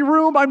emergency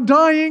room, I'm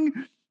dying.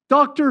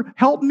 Doctor,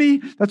 help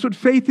me. That's what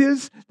faith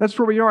is. That's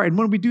where we are. And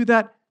when we do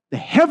that, the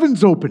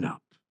heavens open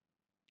up.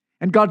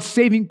 And God's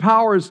saving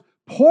power is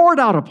poured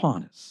out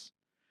upon us.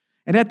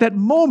 And at that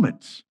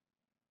moment,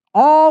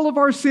 all of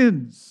our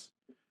sins,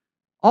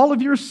 all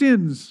of your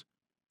sins,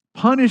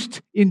 punished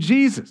in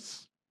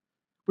Jesus,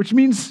 which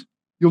means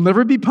you'll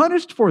never be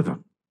punished for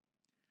them.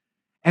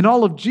 And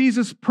all of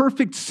Jesus'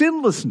 perfect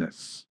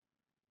sinlessness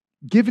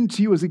given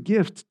to you as a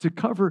gift to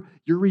cover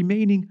your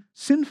remaining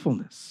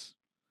sinfulness.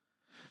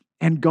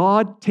 And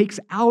God takes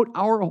out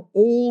our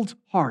old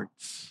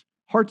hearts,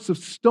 hearts of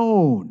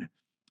stone,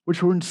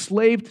 which were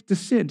enslaved to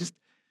sin. Just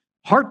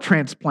heart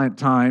transplant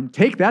time,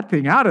 take that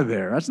thing out of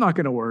there. That's not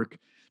going to work.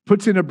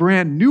 Puts in a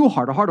brand new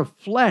heart, a heart of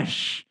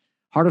flesh.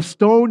 Heart of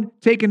stone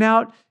taken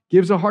out,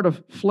 gives a heart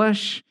of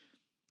flesh,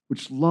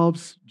 which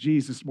loves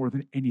Jesus more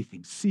than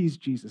anything, sees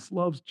Jesus,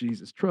 loves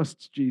Jesus,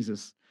 trusts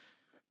Jesus.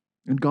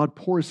 And God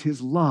pours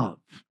His love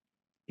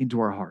into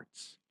our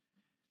hearts.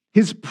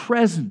 His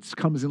presence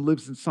comes and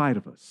lives inside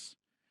of us.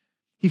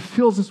 He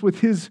fills us with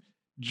His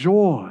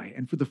joy.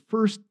 And for the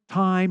first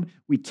time,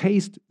 we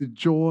taste the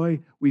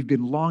joy we've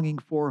been longing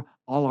for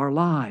all our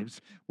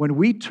lives. When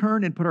we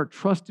turn and put our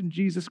trust in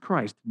Jesus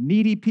Christ,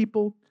 needy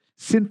people,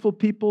 sinful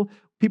people,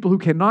 people who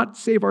cannot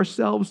save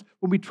ourselves,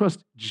 when we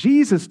trust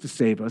Jesus to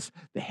save us,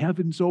 the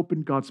heavens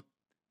open, God's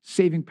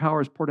saving power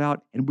is poured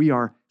out, and we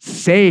are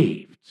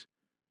saved.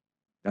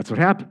 That's what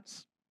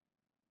happens.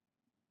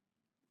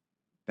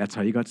 That's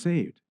how you got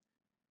saved.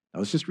 Now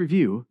let's just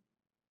review.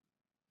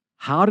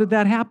 How did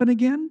that happen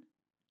again?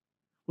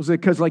 Was it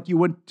because you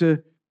went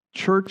to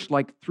church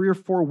 3 or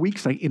 4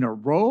 weeks in a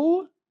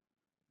row?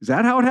 Is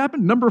that how it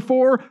happened? Number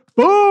 4,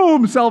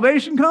 boom,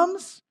 salvation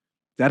comes? Is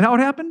that how it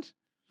happened?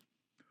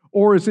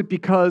 Or is it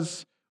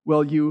because,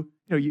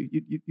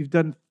 you've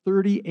done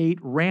 38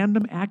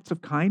 random acts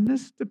of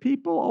kindness to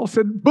people? All of a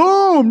sudden,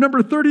 boom,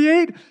 number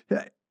 38?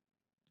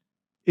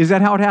 Is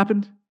that how it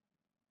happened?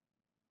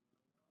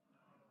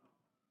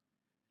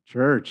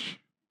 Church.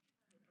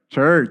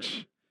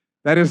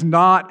 That is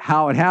not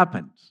how it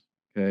happened,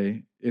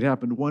 okay? It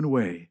happened one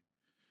way.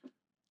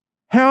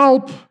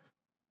 Help!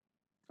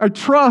 I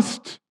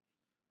trust.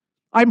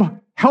 I'm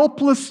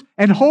helpless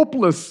and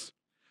hopeless.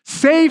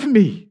 Save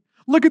me.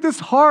 Look at this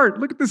heart.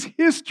 Look at this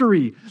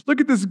history. Look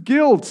at this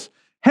guilt.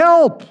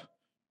 Help!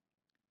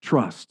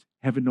 Trust.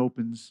 Heaven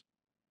opens.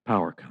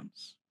 Power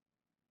comes.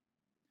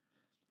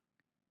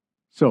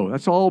 So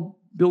that's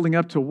all building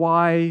up to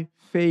why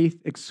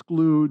faith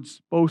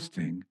excludes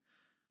boasting.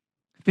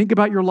 Think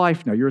about your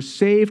life now. You're a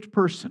saved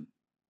person.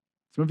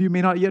 Some of you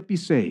may not yet be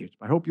saved.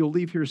 I hope you'll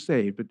leave here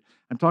saved, but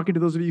I'm talking to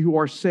those of you who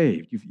are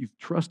saved. You've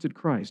trusted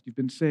Christ. You've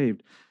been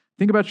saved.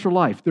 Think about your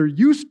life. There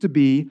used to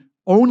be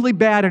only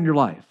bad in your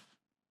life,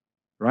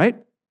 right?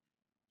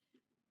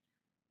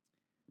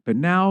 But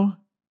now,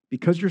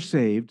 because you're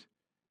saved,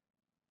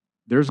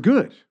 there's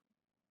good.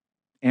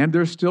 And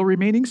there's still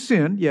remaining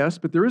sin, yes,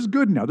 but there is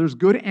good now. There's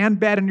good and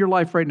bad in your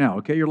life right now,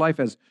 okay? Your life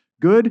has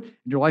good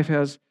and your life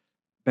has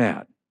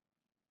bad.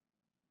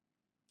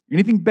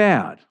 Anything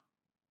bad,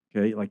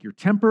 okay, like your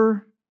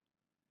temper,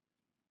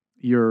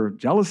 your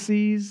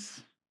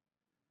jealousies,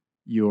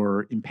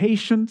 your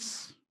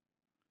impatience,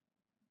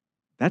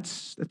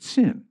 that's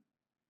sin.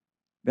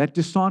 That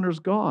dishonors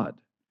God.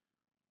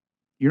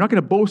 You're not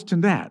going to boast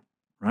in that,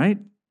 right?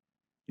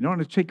 You don't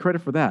want to take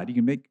credit for that. You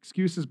can make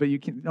excuses, but you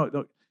can't.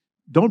 No,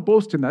 don't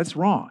boast in that. That's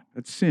wrong.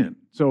 That's sin.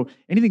 So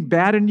anything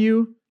bad in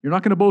you, you're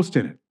not going to boast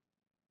in it.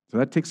 So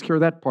that takes care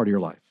of that part of your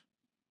life.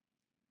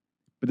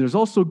 But there's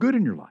also good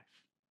in your life.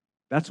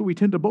 That's what we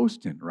tend to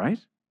boast in, right?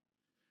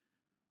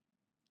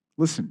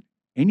 Listen,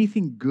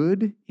 anything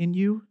good in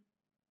you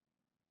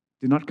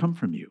did not come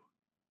from you.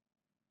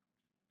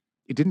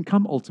 It didn't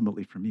come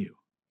ultimately from you.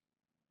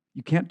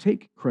 You can't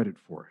take credit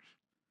for it.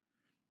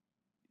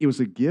 It was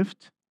a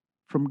gift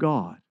from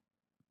God,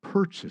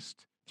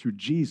 purchased through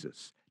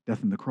Jesus'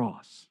 death on the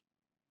cross.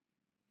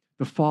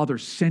 The Father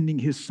sending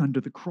his Son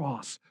to the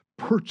cross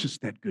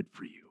purchased that good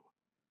for you.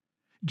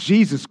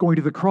 Jesus going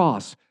to the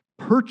cross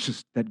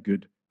purchased that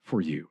good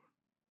for you.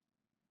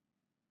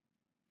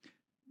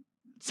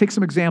 Let's take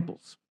some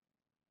examples.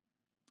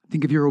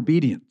 Think of your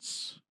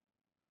obedience.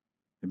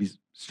 Maybe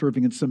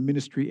serving in some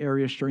ministry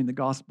area, sharing the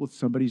gospel with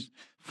somebody,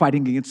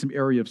 fighting against some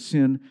area of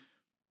sin.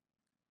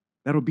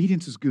 That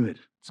obedience is good.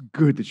 It's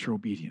good that you're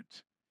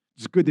obedient.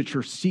 It's good that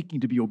you're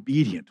seeking to be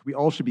obedient. We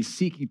all should be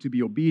seeking to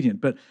be obedient.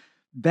 But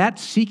that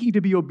seeking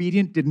to be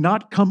obedient did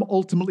not come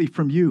ultimately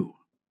from you.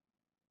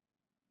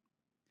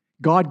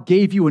 God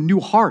gave you a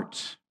new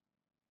heart.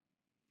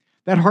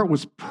 That heart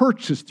was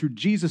purchased through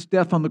Jesus'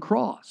 death on the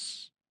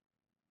cross.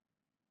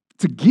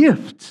 It's a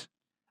gift,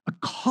 a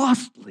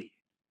costly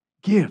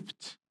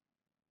gift.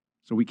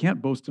 So we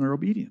can't boast in our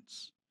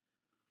obedience.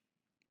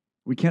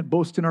 We can't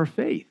boast in our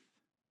faith.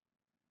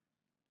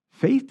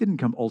 Faith didn't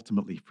come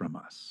ultimately from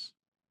us.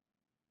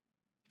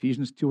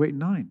 Ephesians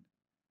 2:8-9.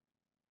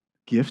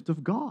 Gift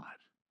of God,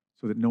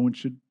 so that no one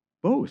should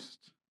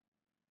boast.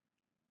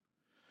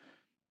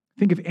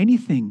 Think of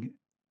anything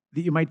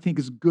that you might think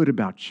is good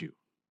about you.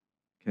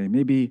 Okay,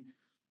 maybe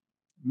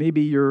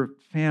your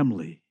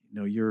family,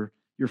 your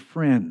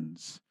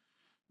friends,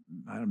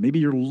 maybe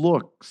your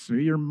looks, or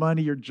your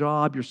money, your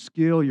job, your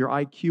skill, your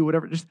IQ,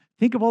 whatever. Just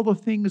think of all the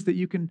things that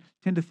you can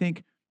tend to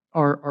think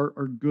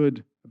are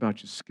good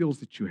about you, skills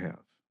that you have.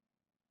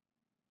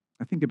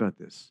 Now think about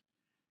this.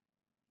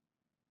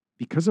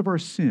 Because of our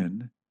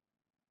sin,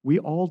 we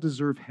all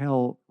deserve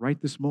hell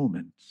right this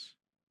moment.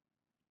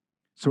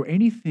 So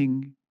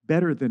anything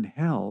better than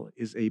hell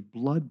is a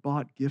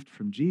blood-bought gift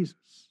from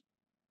Jesus.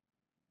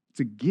 It's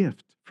a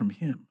gift from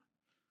him.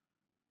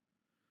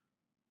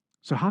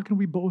 So how can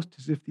we boast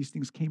as if these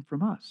things came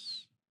from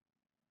us?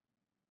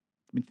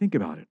 I mean, think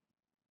about it.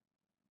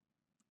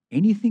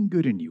 Anything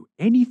good in you,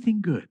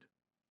 anything good,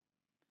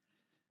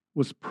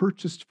 was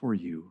purchased for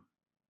you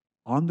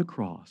on the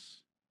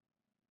cross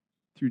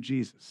through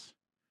Jesus.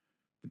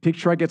 The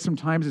picture I get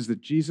sometimes is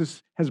that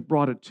Jesus has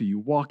brought it to you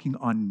walking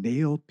on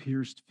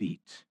nail-pierced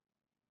feet,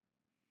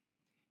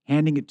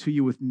 handing it to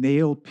you with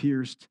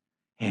nail-pierced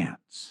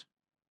hands.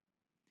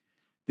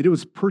 That it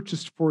was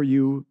purchased for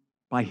you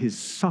by his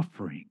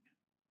suffering,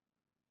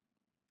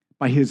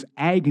 by his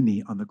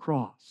agony on the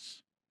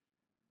cross,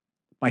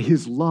 by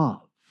his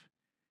love.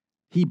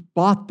 He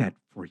bought that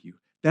for you.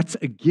 That's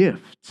a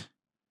gift.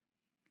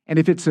 And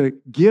if it's a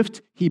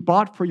gift he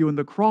bought for you on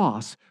the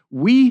cross,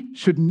 we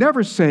should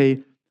never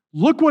say,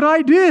 look what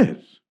I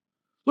did.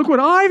 Look what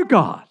I've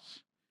got.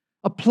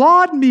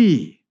 Applaud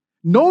me.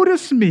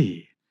 Notice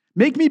me.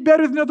 Make me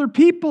better than other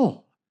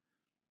people.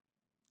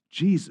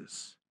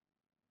 Jesus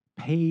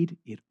paid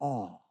it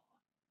all.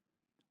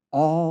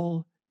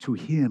 All to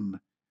him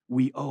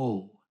we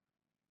owe.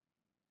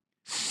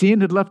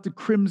 Sin had left a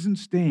crimson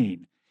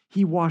stain.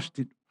 He washed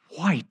it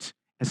white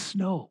as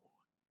snow.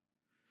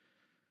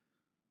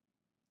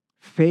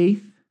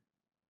 Faith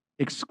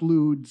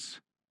excludes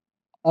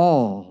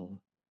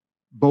all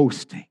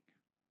boasting.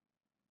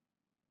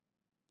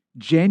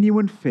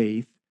 Genuine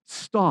faith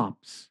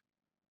stops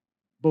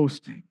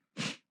boasting.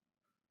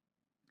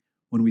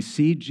 When we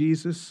see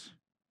Jesus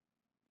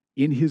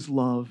in his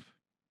love,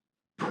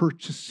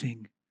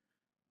 purchasing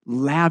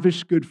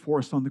lavish good for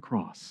us on the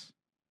cross,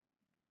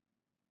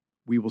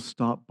 we will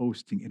stop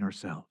boasting in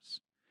ourselves.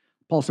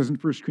 Paul says in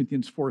 1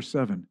 Corinthians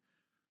 4:7,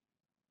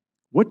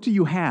 what do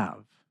you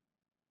have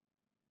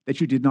that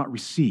you did not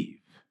receive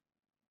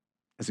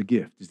as a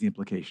gift, is the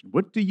implication.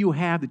 What do you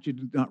have that you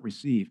did not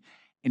receive?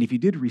 And if you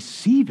did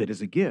receive it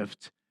as a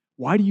gift,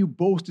 why do you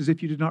boast as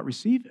if you did not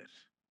receive it?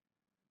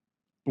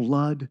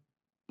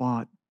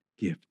 Blood-bought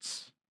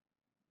gifts.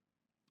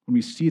 When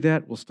we see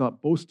that, we'll stop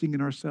boasting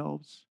in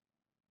ourselves.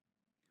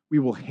 We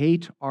will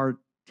hate our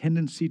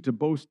tendency to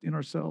boast in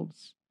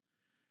ourselves.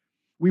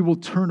 We will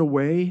turn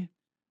away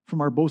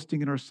from our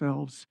boasting in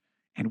ourselves,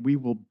 and we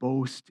will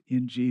boast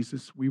in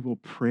Jesus. We will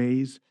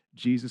praise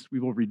Jesus. We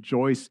will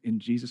rejoice in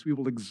Jesus. We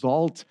will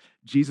exalt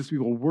Jesus. We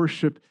will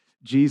worship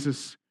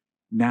Jesus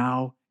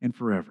now and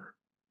forever.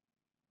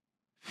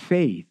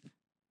 Faith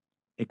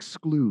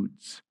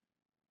excludes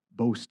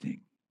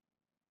boasting.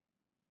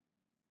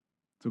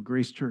 So,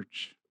 Grace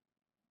Church,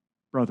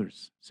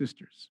 brothers,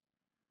 sisters,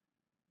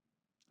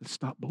 let's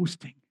stop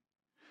boasting.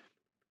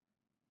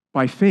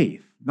 By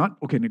faith, not,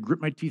 okay, I'm going to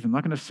grit my teeth. I'm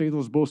not going to say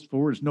those boastful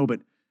words. No,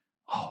 but,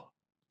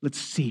 let's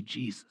see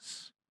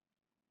Jesus.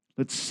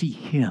 Let's see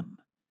him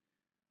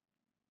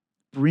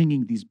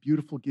bringing these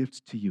beautiful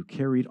gifts to you,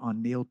 carried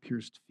on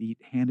nail-pierced feet,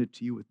 handed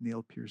to you with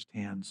nail-pierced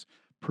hands,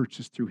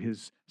 purchased through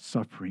his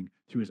suffering,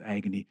 through his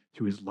agony,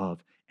 through his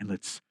love. And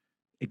let's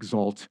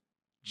exalt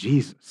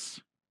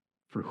Jesus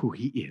for who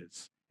he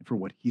is and for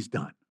what he's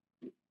done.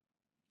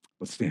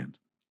 Let's stand.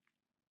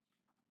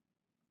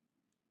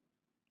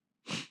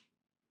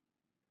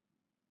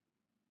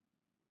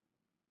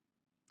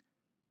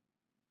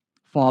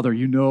 Father,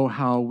 you know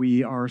how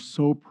we are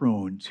so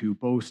prone to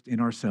boast in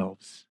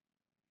ourselves.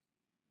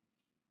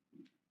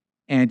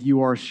 And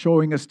you are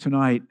showing us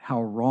tonight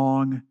how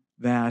wrong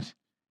that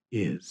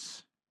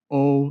is.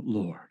 Oh,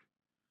 Lord,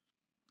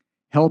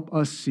 help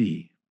us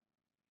see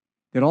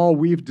that all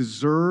we've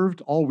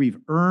deserved, all we've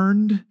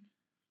earned,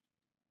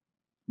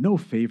 no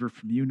favor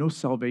from you, no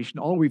salvation,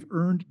 all we've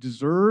earned,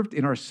 deserved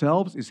in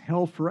ourselves is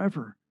hell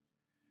forever.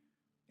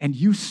 And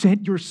you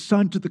sent your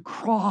Son to the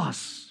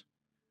cross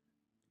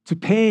to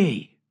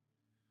pay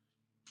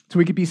so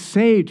we could be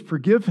saved,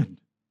 forgiven.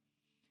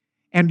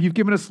 And you've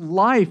given us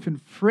life and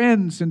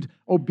friends and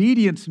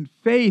obedience and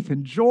faith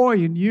and joy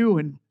in you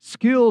and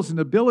skills and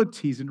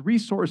abilities and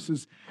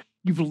resources.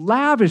 You've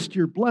lavished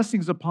your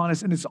blessings upon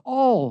us, and it's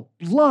all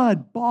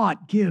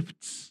blood-bought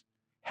gifts.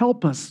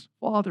 Help us,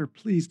 Father,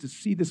 please, to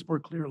see this more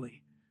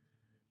clearly.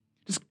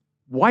 Just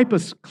wipe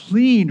us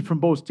clean from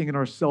boasting in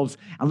ourselves,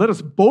 and let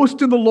us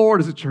boast in the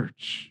Lord as a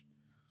church,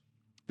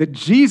 that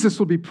Jesus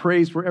will be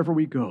praised wherever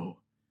we go.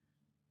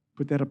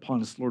 Put that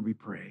upon us, Lord, we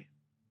pray.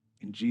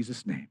 In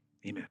Jesus' name,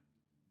 amen.